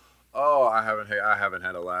 Oh, I haven't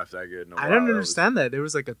had a laugh that good in a while. I didn't understand that. There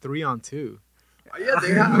was like a 3-on-2. Yeah,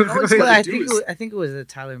 they have. All he's Well, gotta I do think is- I think it was that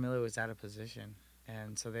Tyler Miller was out of position,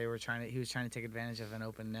 and so he was trying to take advantage of an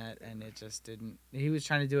open net, and it just didn't. He was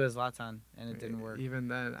trying to do a Zlatan, and it didn't work. Even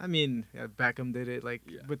then, I mean, yeah, Beckham did it.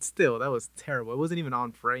 Yeah. But still, that was terrible. It wasn't even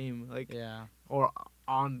on frame, Yeah, or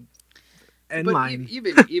on end But line.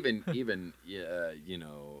 even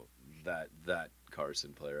that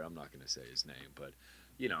Carson player, I'm not going to say his name, but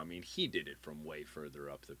I mean, he did it from way further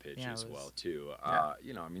up the pitch Yeah, as it was- well too.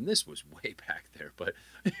 Yeah. I mean, this was way back there, but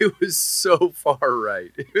it was so far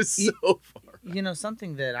right. It was You- so far. Right.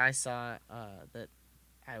 Something that I saw that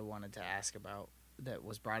I wanted to ask about that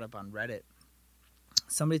was brought up on Reddit.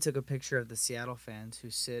 Somebody took a picture of the Seattle fans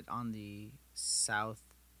who sit on the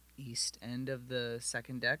southeast end of the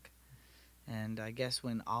second deck. And I guess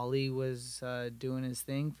when Ollie was doing his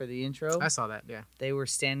thing for the intro, I saw that. Yeah. they were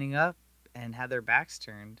standing up and had their backs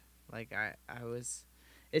turned. Like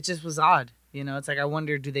it just was odd. It's like I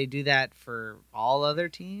wonder, do they do that for all other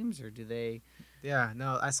teams, or do they? Yeah,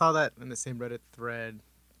 no, I saw that in the same Reddit thread.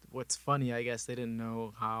 What's funny, I guess they didn't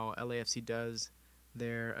know how LAFC does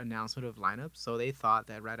their announcement of lineups, so they thought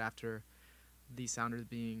that right after the Sounders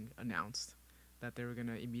being announced, that they were going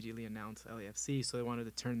to immediately announce LAFC, so they wanted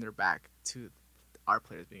to turn their back to our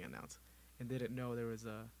players being announced, and they didn't know there was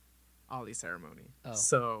a Ollie ceremony. Oh.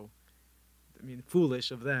 So, I mean,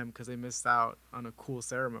 foolish of them because they missed out on a cool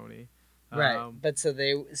ceremony. Right, but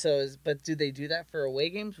but do they do that for away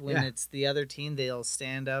games when Yeah. it's the other team? They'll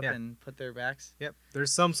stand up Yeah. and put their backs. Yep,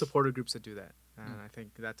 there's some supporter groups that do that, and I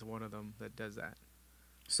think that's one of them that does that.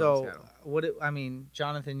 So Seattle.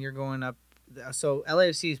 Jonathan, you're going up. So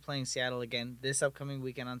LAFC is playing Seattle again this upcoming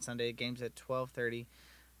weekend on Sunday. Games at 12:30.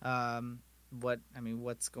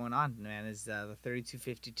 What's going on, man? Is the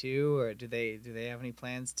 3252, or do they have any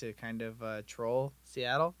plans to kind of troll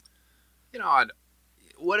Seattle? You know,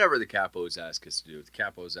 whatever the Capos ask us to do. If the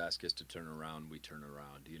Capos ask us to turn around, we turn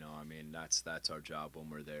around. You know, I mean, that's our job when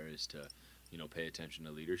we're there, is to, pay attention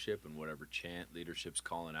to leadership and whatever chant leadership's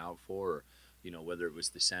calling out for. Or, whether it was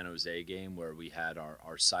the San Jose game where we had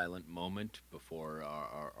our silent moment before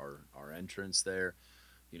our entrance there.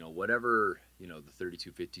 Whatever, the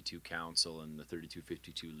 3252 Council and the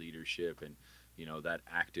 3252 leadership and, that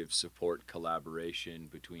active support collaboration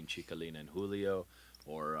between Chicalina and Julio,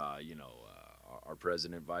 or, our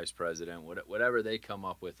president, vice president, whatever they come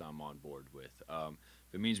up with, I'm on board with.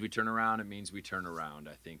 If it means we turn around, it means we turn around.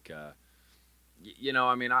 I think,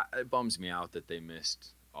 it bums me out that they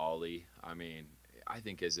missed Ollie. I mean, I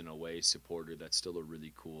think as an away supporter, that's still a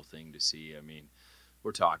really cool thing to see. I mean,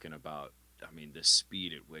 we're talking about, the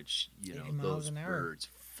speed at which, 80 miles those an hour. birds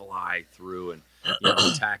fly through and,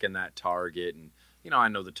 attacking that target. And, I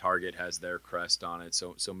know the target has their crest on it,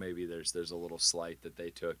 so maybe there's a little slight that they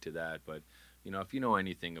took to that. But, if you know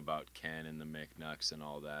anything about Ken and the McNucks and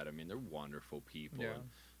all that, I mean, they're wonderful people. Yeah.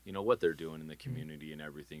 And, what they're doing in the community and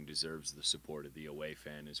everything deserves the support of the away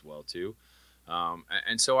fan as well, too.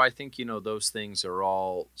 And so I think, those things are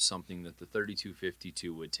all something that the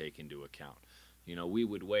 3252 would take into account. We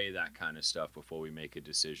would weigh that kind of stuff before we make a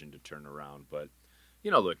decision to turn around. But,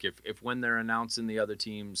 look, if when they're announcing the other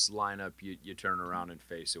team's lineup, you turn around and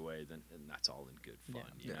face away, then that's all in good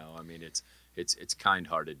fun. Yeah. You know, I mean, it's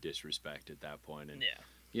kind-hearted disrespect at that point. And,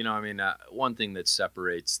 one thing that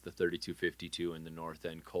separates the 3252 and the North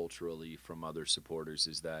End culturally from other supporters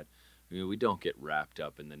is that, we don't get wrapped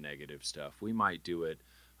up in the negative stuff. We might do it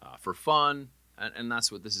for fun, and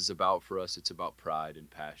that's what this is about for us. It's about pride and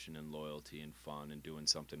passion and loyalty and fun and doing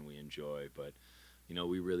something we enjoy. But,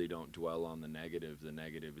 we really don't dwell on the negative. The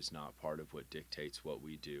negative is not part of what dictates what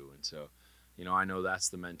we do. And so, I know that's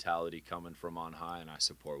the mentality coming from on high, and I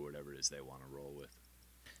support whatever it is they want to roll with.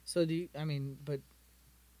 So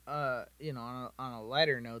on a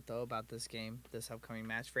lighter note, though, about this game, this upcoming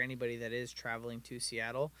match, for anybody that is traveling to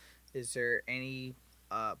Seattle, is there any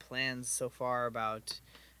plans so far about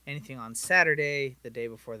anything on Saturday, the day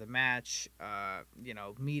before the match,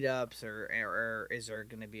 meetups, or is there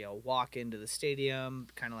going to be a walk into the stadium,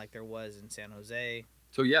 kind of like there was in San Jose?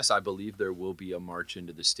 So, yes, I believe there will be a march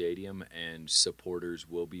into the stadium, and supporters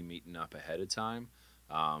will be meeting up ahead of time.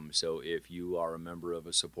 So if you are a member of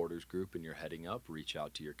a supporters group and you're heading up, reach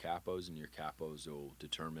out to your capos, and your capos will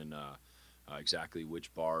determine exactly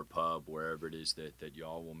which bar, pub, wherever it is that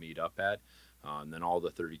y'all will meet up at. And then all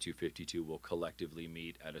the 3252 will collectively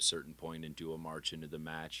meet at a certain point and do a march into the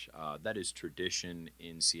match. That is tradition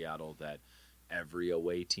in Seattle that every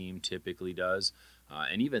away team typically does.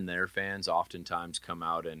 And even their fans oftentimes come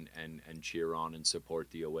out and cheer on and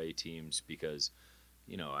support the away teams because,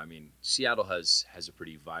 Seattle has a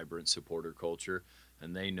pretty vibrant supporter culture,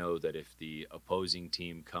 and they know that if the opposing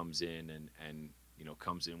team comes in and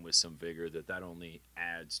comes in with some vigor, that only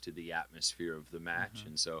adds to the atmosphere of the match. Mm-hmm.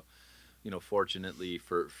 And so, fortunately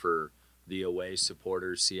for the away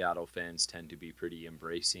supporters, Seattle fans tend to be pretty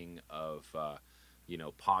embracing of,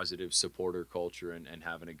 positive supporter culture and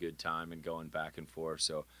having a good time and going back and forth.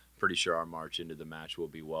 So pretty sure our march into the match will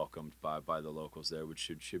be welcomed by the locals there,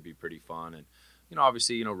 which should be pretty fun. And,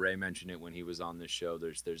 obviously, Ray mentioned it when he was on this show.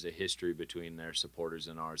 There's a history between their supporters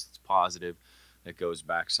and ours that's positive, that goes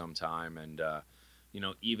back some time. And,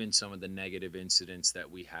 even some of the negative incidents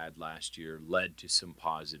that we had last year led to some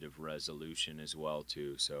positive resolution as well,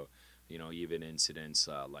 too. So, even incidents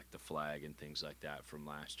like the flag and things like that from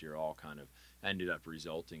last year all kind of ended up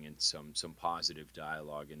resulting in some positive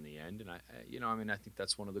dialogue in the end. And I think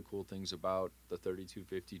that's one of the cool things about the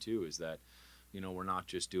 3252 is that, we're not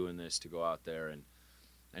just doing this to go out there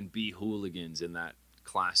and be hooligans in that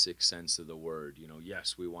classic sense of the word.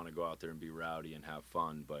 Yes, we want to go out there and be rowdy and have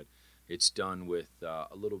fun, but it's done with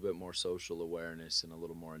a little bit more social awareness and a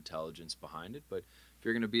little more intelligence behind it. But if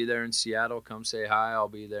you're going to be there in Seattle, come say hi. I'll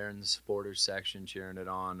be there in the supporters section cheering it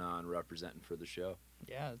on and representing for the show.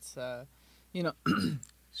 Yeah, it's,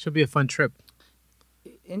 Should be a fun trip.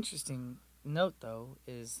 interesting note, though,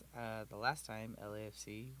 is the last time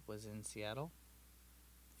LAFC was in Seattle,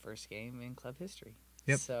 first game in club history.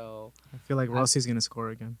 Yep. So I feel like Rossi's going to score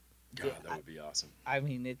again. God, Yeah, that would be awesome. I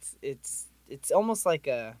mean, it's almost like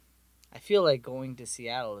I feel like going to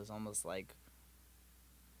Seattle is almost like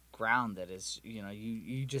ground that is,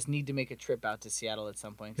 you just need to make a trip out to Seattle at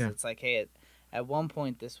some point. 'Cause Yeah. it's like, hey, at one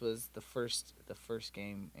point this was the first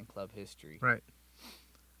game in club history. Right.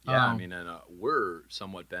 Yeah, and we're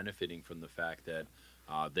somewhat benefiting from the fact that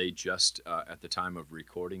they just, at the time of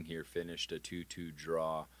recording here, finished a 2-2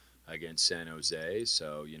 draw against San Jose.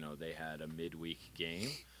 So, they had a midweek game.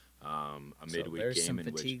 a So midweek there's game some in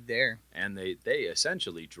which fatigue there. and they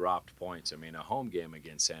essentially dropped points. I mean, a home game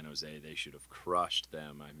against San Jose, they should have crushed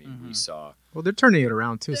them. I mean, we saw Well, they're turning it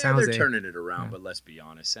around too. San they're Jose. turning it around, Yeah. but let's be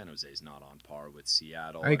honest, San Jose's not on par with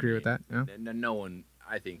Seattle. I agree with that, yeah. And no one,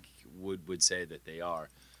 I think, would say that they are.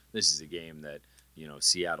 This is a game that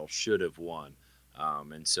Seattle should have won,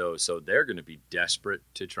 and so they're going to be desperate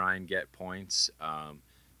to try and get points.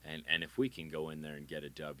 And if we can go in there and get a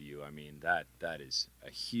W, I mean that is a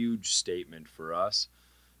huge statement for us.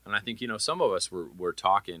 And I think some of us were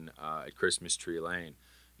talking at Christmas Tree Lane.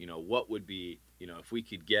 What would be if we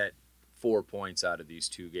could get 4 points out of these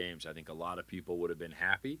two games, I think a lot of people would have been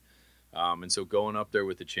happy. And so going up there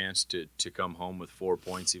with the chance to come home with 4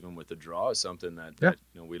 points, even with a draw, is something that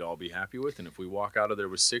we'd all be happy with. And if we walk out of there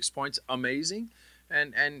with 6 points, amazing.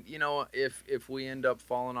 And if we end up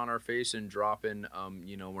falling on our face and dropping,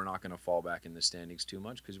 we're not going to fall back in the standings too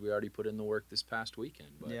much because we already put in the work this past weekend.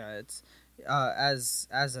 But Yeah, it's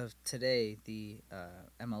as of today, the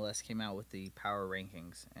MLS came out with the power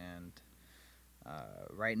rankings, and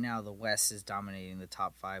right now the West is dominating the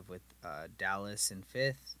top 5 with Dallas in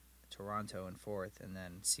 5th, Toronto in 4th, and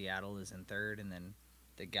then Seattle is in 3rd, and then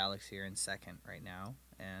the Galaxy are in 2nd right now,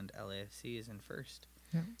 and LAFC is in 1st.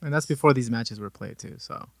 Yeah. And that's before these matches were played too.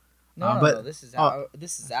 So No, but- this is oh.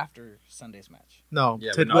 this is after Sunday's match. no,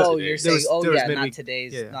 Yeah, to- but not Oh, today. you're There saying was- there was not midweek-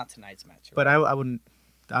 today's, yeah. not tonight's match. But I wouldn't.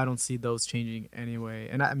 I don't see those changing anyway.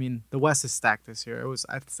 And I mean, the West is stacked this year. It was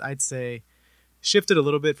I'd say shifted a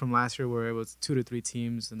little bit from last year where it was 2 to 3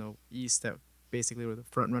 teams in the East that basically were the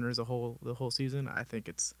front runners the whole season. I think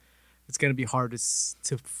it's going to be hard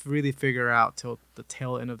to really figure out till the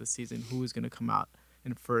tail end of the season who is going to come out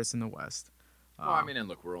in first in the West. Well, I mean, and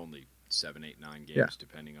look, we're only 7, 8, 9 games, Yeah.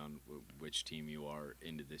 depending on which team you are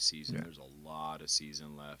into this season. Yeah. There's a lot of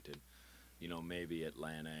season left, and maybe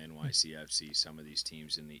Atlanta, NYCFC, some of these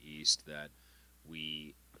teams in the East that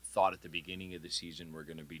we thought at the beginning of the season were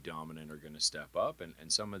going to be dominant are going to step up, and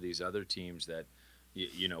some of these other teams that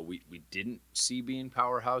we didn't see being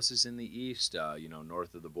powerhouses in the East,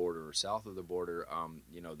 north of the border or south of the border,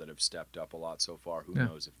 that have stepped up a lot so far. Who Yeah.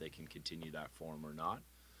 knows if they can continue that form or not?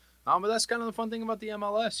 But that's kind of the fun thing about the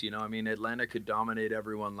MLS. I mean, Atlanta could dominate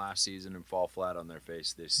everyone last season and fall flat on their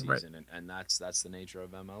face this season, Right. and that's the nature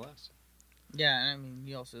of MLS. Yeah, and I mean,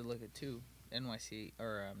 you also look at NYC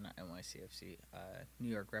or not NYCFC, New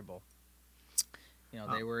York Red Bull.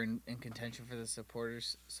 They were in contention for the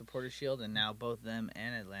supporters shield, and now both them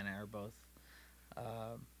and Atlanta are both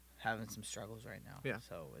having some struggles right now. Yeah.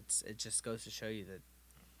 So it just goes to show you that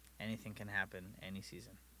anything can happen any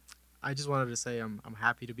season. I just wanted to say I'm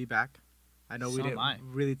happy to be back. I know we So am didn't I.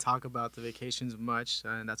 really talk about the vacations much,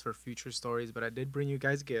 and that's for future stories. But I did bring you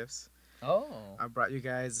guys gifts. Oh, I brought you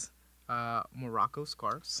guys Morocco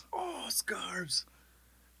scarves. Oh, scarves!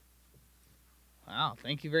 wow!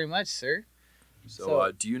 Thank you very much, sir.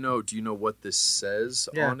 So, do you know what this says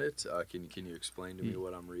Yeah. on it? Can you explain to me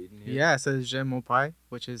what I'm reading here? Yeah, it says J'aime mon pays,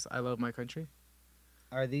 which is I love my country.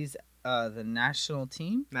 Are these the national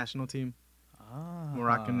team? National team, Ah.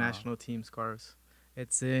 Moroccan national team scarves.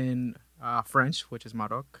 It's in French, which is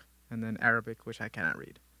Maroc, and then Arabic, which I cannot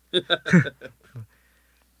read.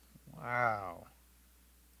 Wow.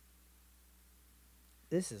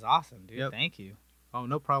 This is awesome, dude. Yep. Thank you. Oh,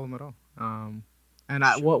 no problem at all. And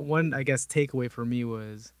one I guess takeaway for me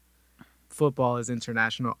was football is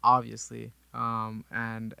international, obviously.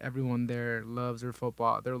 And everyone there loves their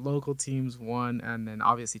football. Their local teams won, and then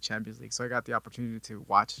obviously Champions League. So I got the opportunity to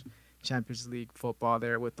watch Champions League football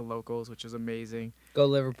there with the locals, which was amazing. Go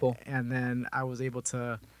Liverpool. And then I was able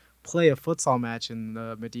to play a futsal match in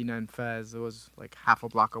the Medina and Fez. It was like half a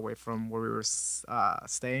block away from where we were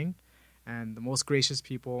staying. And the most gracious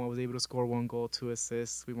people, I was able to score 1 goal, 2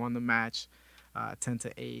 assists. We won the match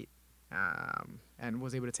 10-8, and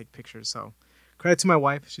was able to take pictures. So credit to my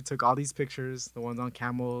wife. She took all these pictures, the ones on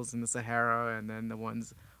camels in the Sahara, and then the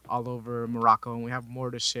ones all over Morocco. And we have more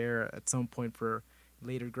to share at some point for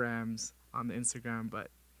later grams on the Instagram.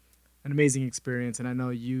 But an amazing experience. And I know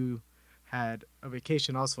you had a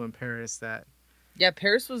vacation also in Paris that Yeah,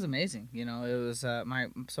 Paris was amazing. It was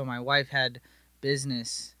my wife had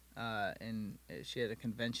business, and she had a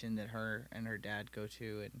convention that her and her dad go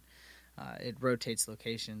to, and it rotates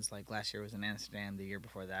locations. Like last year was in Amsterdam, the year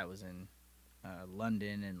before that was in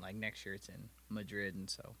London, and like next year it's in Madrid. And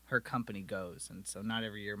so her company goes, and so not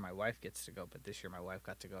every year my wife gets to go, but this year my wife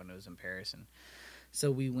got to go, and it was in Paris. And so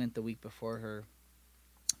we went the week before her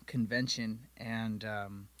convention, and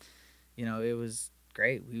it was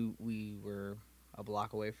great. We were a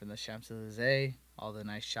block away from the Champs-Élysées, all the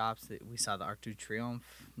nice shops. That we saw the Arc de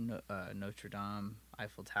Triomphe, Notre Dame,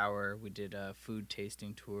 Eiffel Tower. We did a food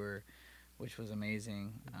tasting tour, which was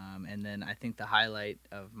amazing. And then I think the highlight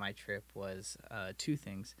of my trip was two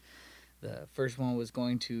things. The first one was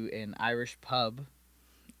going to an Irish pub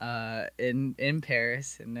in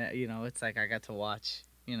Paris, and it's like I got to watch.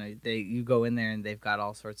 You go in there and they've got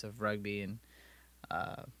all sorts of rugby and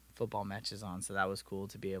football matches on, so that was cool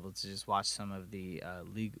to be able to just watch some of the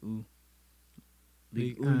Ligue 1.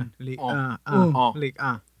 League Ligue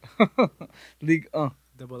League Un.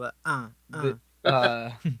 double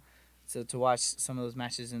So to watch some of those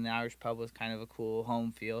matches in the Irish pub was kind of a cool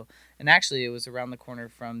home feel. And actually, it was around the corner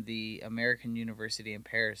from the American University in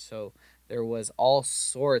Paris. So there was all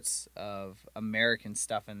sorts of American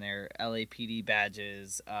stuff in there. LAPD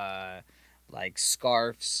badges, like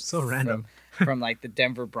scarves. So random. From like the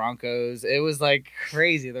Denver Broncos. It was like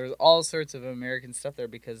crazy. There was all sorts of American stuff there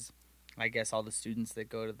because I guess all the students that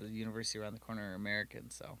go to the university around the corner are American.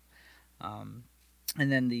 So, and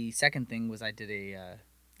then the second thing was I did a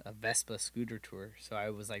Vespa scooter tour. So I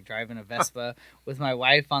was like driving a Vespa with my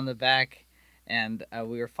wife on the back, and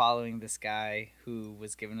we were following this guy who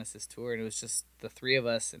was giving us this tour, and it was just the three of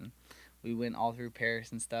us, and we went all through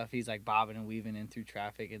Paris and stuff. He's like bobbing and weaving in through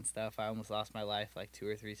traffic and stuff. I almost lost my life like 2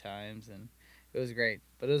 or 3 times, and it was great.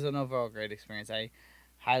 But it was an overall great experience. I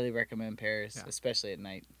highly recommend Paris, especially at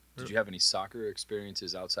night. Did you have any soccer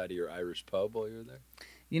experiences outside of your Irish pub while you were there?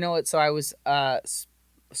 You know what? So I was,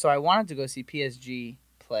 so I wanted to go see PSG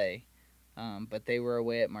play, but they were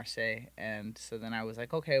away at Marseille, and so then I was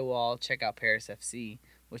like, okay, well, I'll check out Paris FC,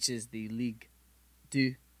 which is the Ligue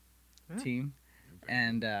 2 team,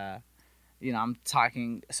 and I'm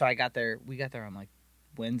talking. So we got there on like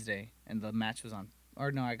Wednesday, and the match was on.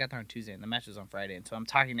 Or no, I got there on Tuesday, and the match was on Friday, and so I'm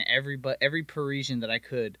talking to every Parisian that I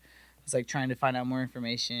could. I was like trying to find out more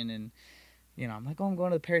information, and I'm like, oh, I'm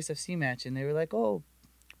going to the Paris FC match, and they were like, oh,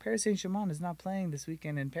 Paris Saint-Germain is not playing this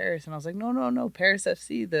weekend in Paris, and I was like, no, Paris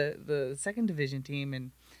FC, the second division team, and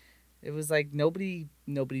it was like nobody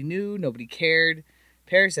knew, nobody cared.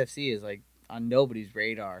 Paris FC is like on nobody's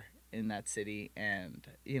radar in that city, and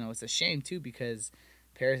it's a shame too because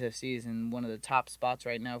Paris FC is in one of the top spots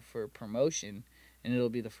right now for promotion, and it'll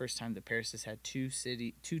be the first time that Paris has had two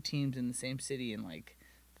teams in the same city in like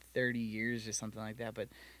 30 years or something like that. But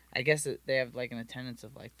I guess they have like an attendance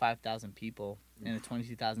of like 5,000 people in a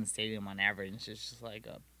 22,000 stadium on average. It's just like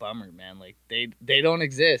a bummer, man. Like they don't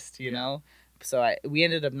exist, you know. So we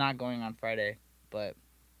ended up not going on Friday, but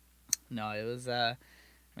no, it was.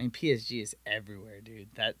 PSG is everywhere,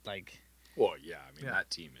 dude. That like. Well, yeah. That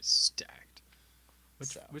team is stacked.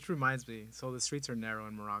 Which reminds me, so the streets are narrow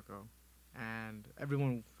in Morocco, and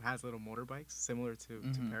everyone has little motorbikes similar to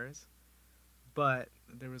Paris. But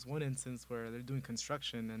there was one instance where they're doing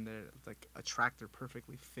construction and they're like a tractor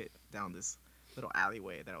perfectly fit down this little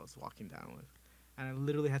alleyway that I was walking down with. And I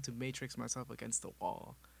literally had to matrix myself against the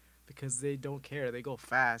wall because they don't care. They go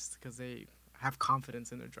fast because they have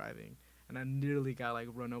confidence in their driving. And I literally got like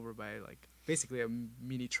run over by like basically a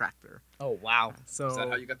mini tractor. Oh, wow. So is that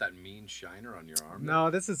how you got that mean shiner on your arm? No,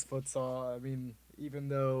 this is futsal. I mean, even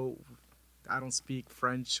though I don't speak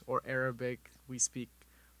French or Arabic, we speak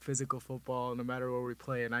physical football no matter where we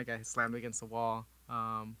play, and I got slammed against the wall.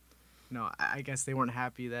 I guess they weren't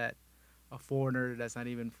happy that a foreigner that's not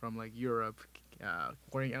even from like Europe,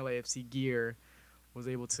 wearing LAFC gear, was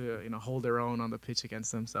able to hold their own on the pitch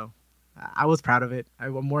against them. So I was proud of it.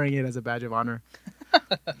 I'm wearing it as a badge of honor.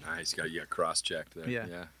 Nice, got cross-checked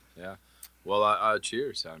there. Yeah. Well,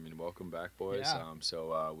 cheers. Welcome back, boys. Yeah.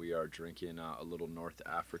 We are drinking a little North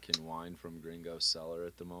African wine from Gringo Cellar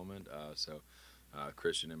at the moment.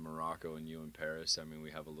 Christian in Morocco and you in Paris.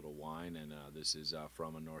 We have a little wine, and this is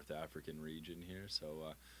from a North African region here.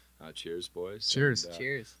 So, cheers, boys. Cheers. And,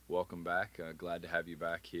 Cheers. Welcome back. Glad to have you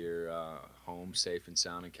back here, home, safe and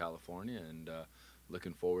sound in California, and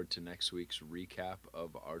looking forward to next week's recap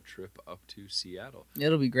of our trip up to Seattle.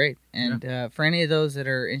 It'll be great. And for any of those that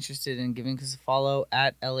are interested in giving us a follow,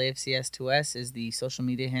 at LAFCS2S is the social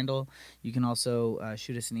media handle. You can also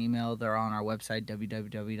shoot us an email. They're on our website,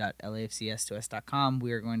 www.lafcs2s.com.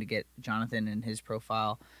 We are going to get Jonathan and his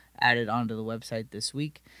profile added onto the website this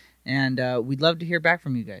week. And we'd love to hear back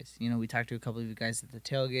from you guys. We talked to a couple of you guys at the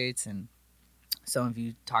tailgates, and some of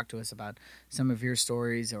you talk to us about some of your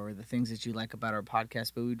stories or the things that you like about our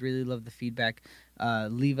podcast, but we'd really love the feedback.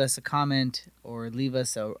 Leave us a comment or leave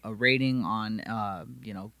us a rating on,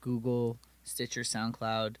 Google, Stitcher,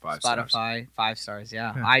 SoundCloud, 5 Spotify, stars. 5 stars,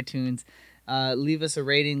 iTunes. Leave us a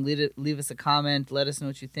rating, leave us a comment, let us know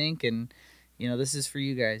what you think, and, this is for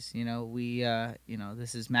you guys. We,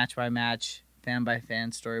 this is match by match, fan by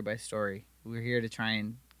fan, story by story, we're here to try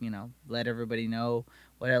and let everybody know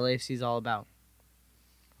what LAFC is all about.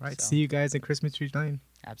 All right, So. see you guys at Christmas Tree Lane.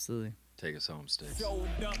 Absolutely. Take us home, Sticks. Shoulder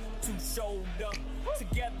to shoulder,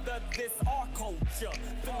 together this our culture.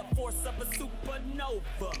 Feel the force of a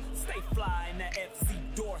supernova. Stay fly in that FC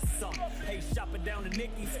Dorsum. Hey, shopping down to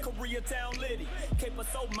Nicky's, Koreatown Liddy. Cape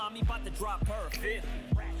so mommy about to drop her 50.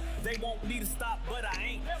 They won't need to stop, but I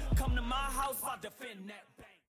ain't. Come to my house, I'll defend that.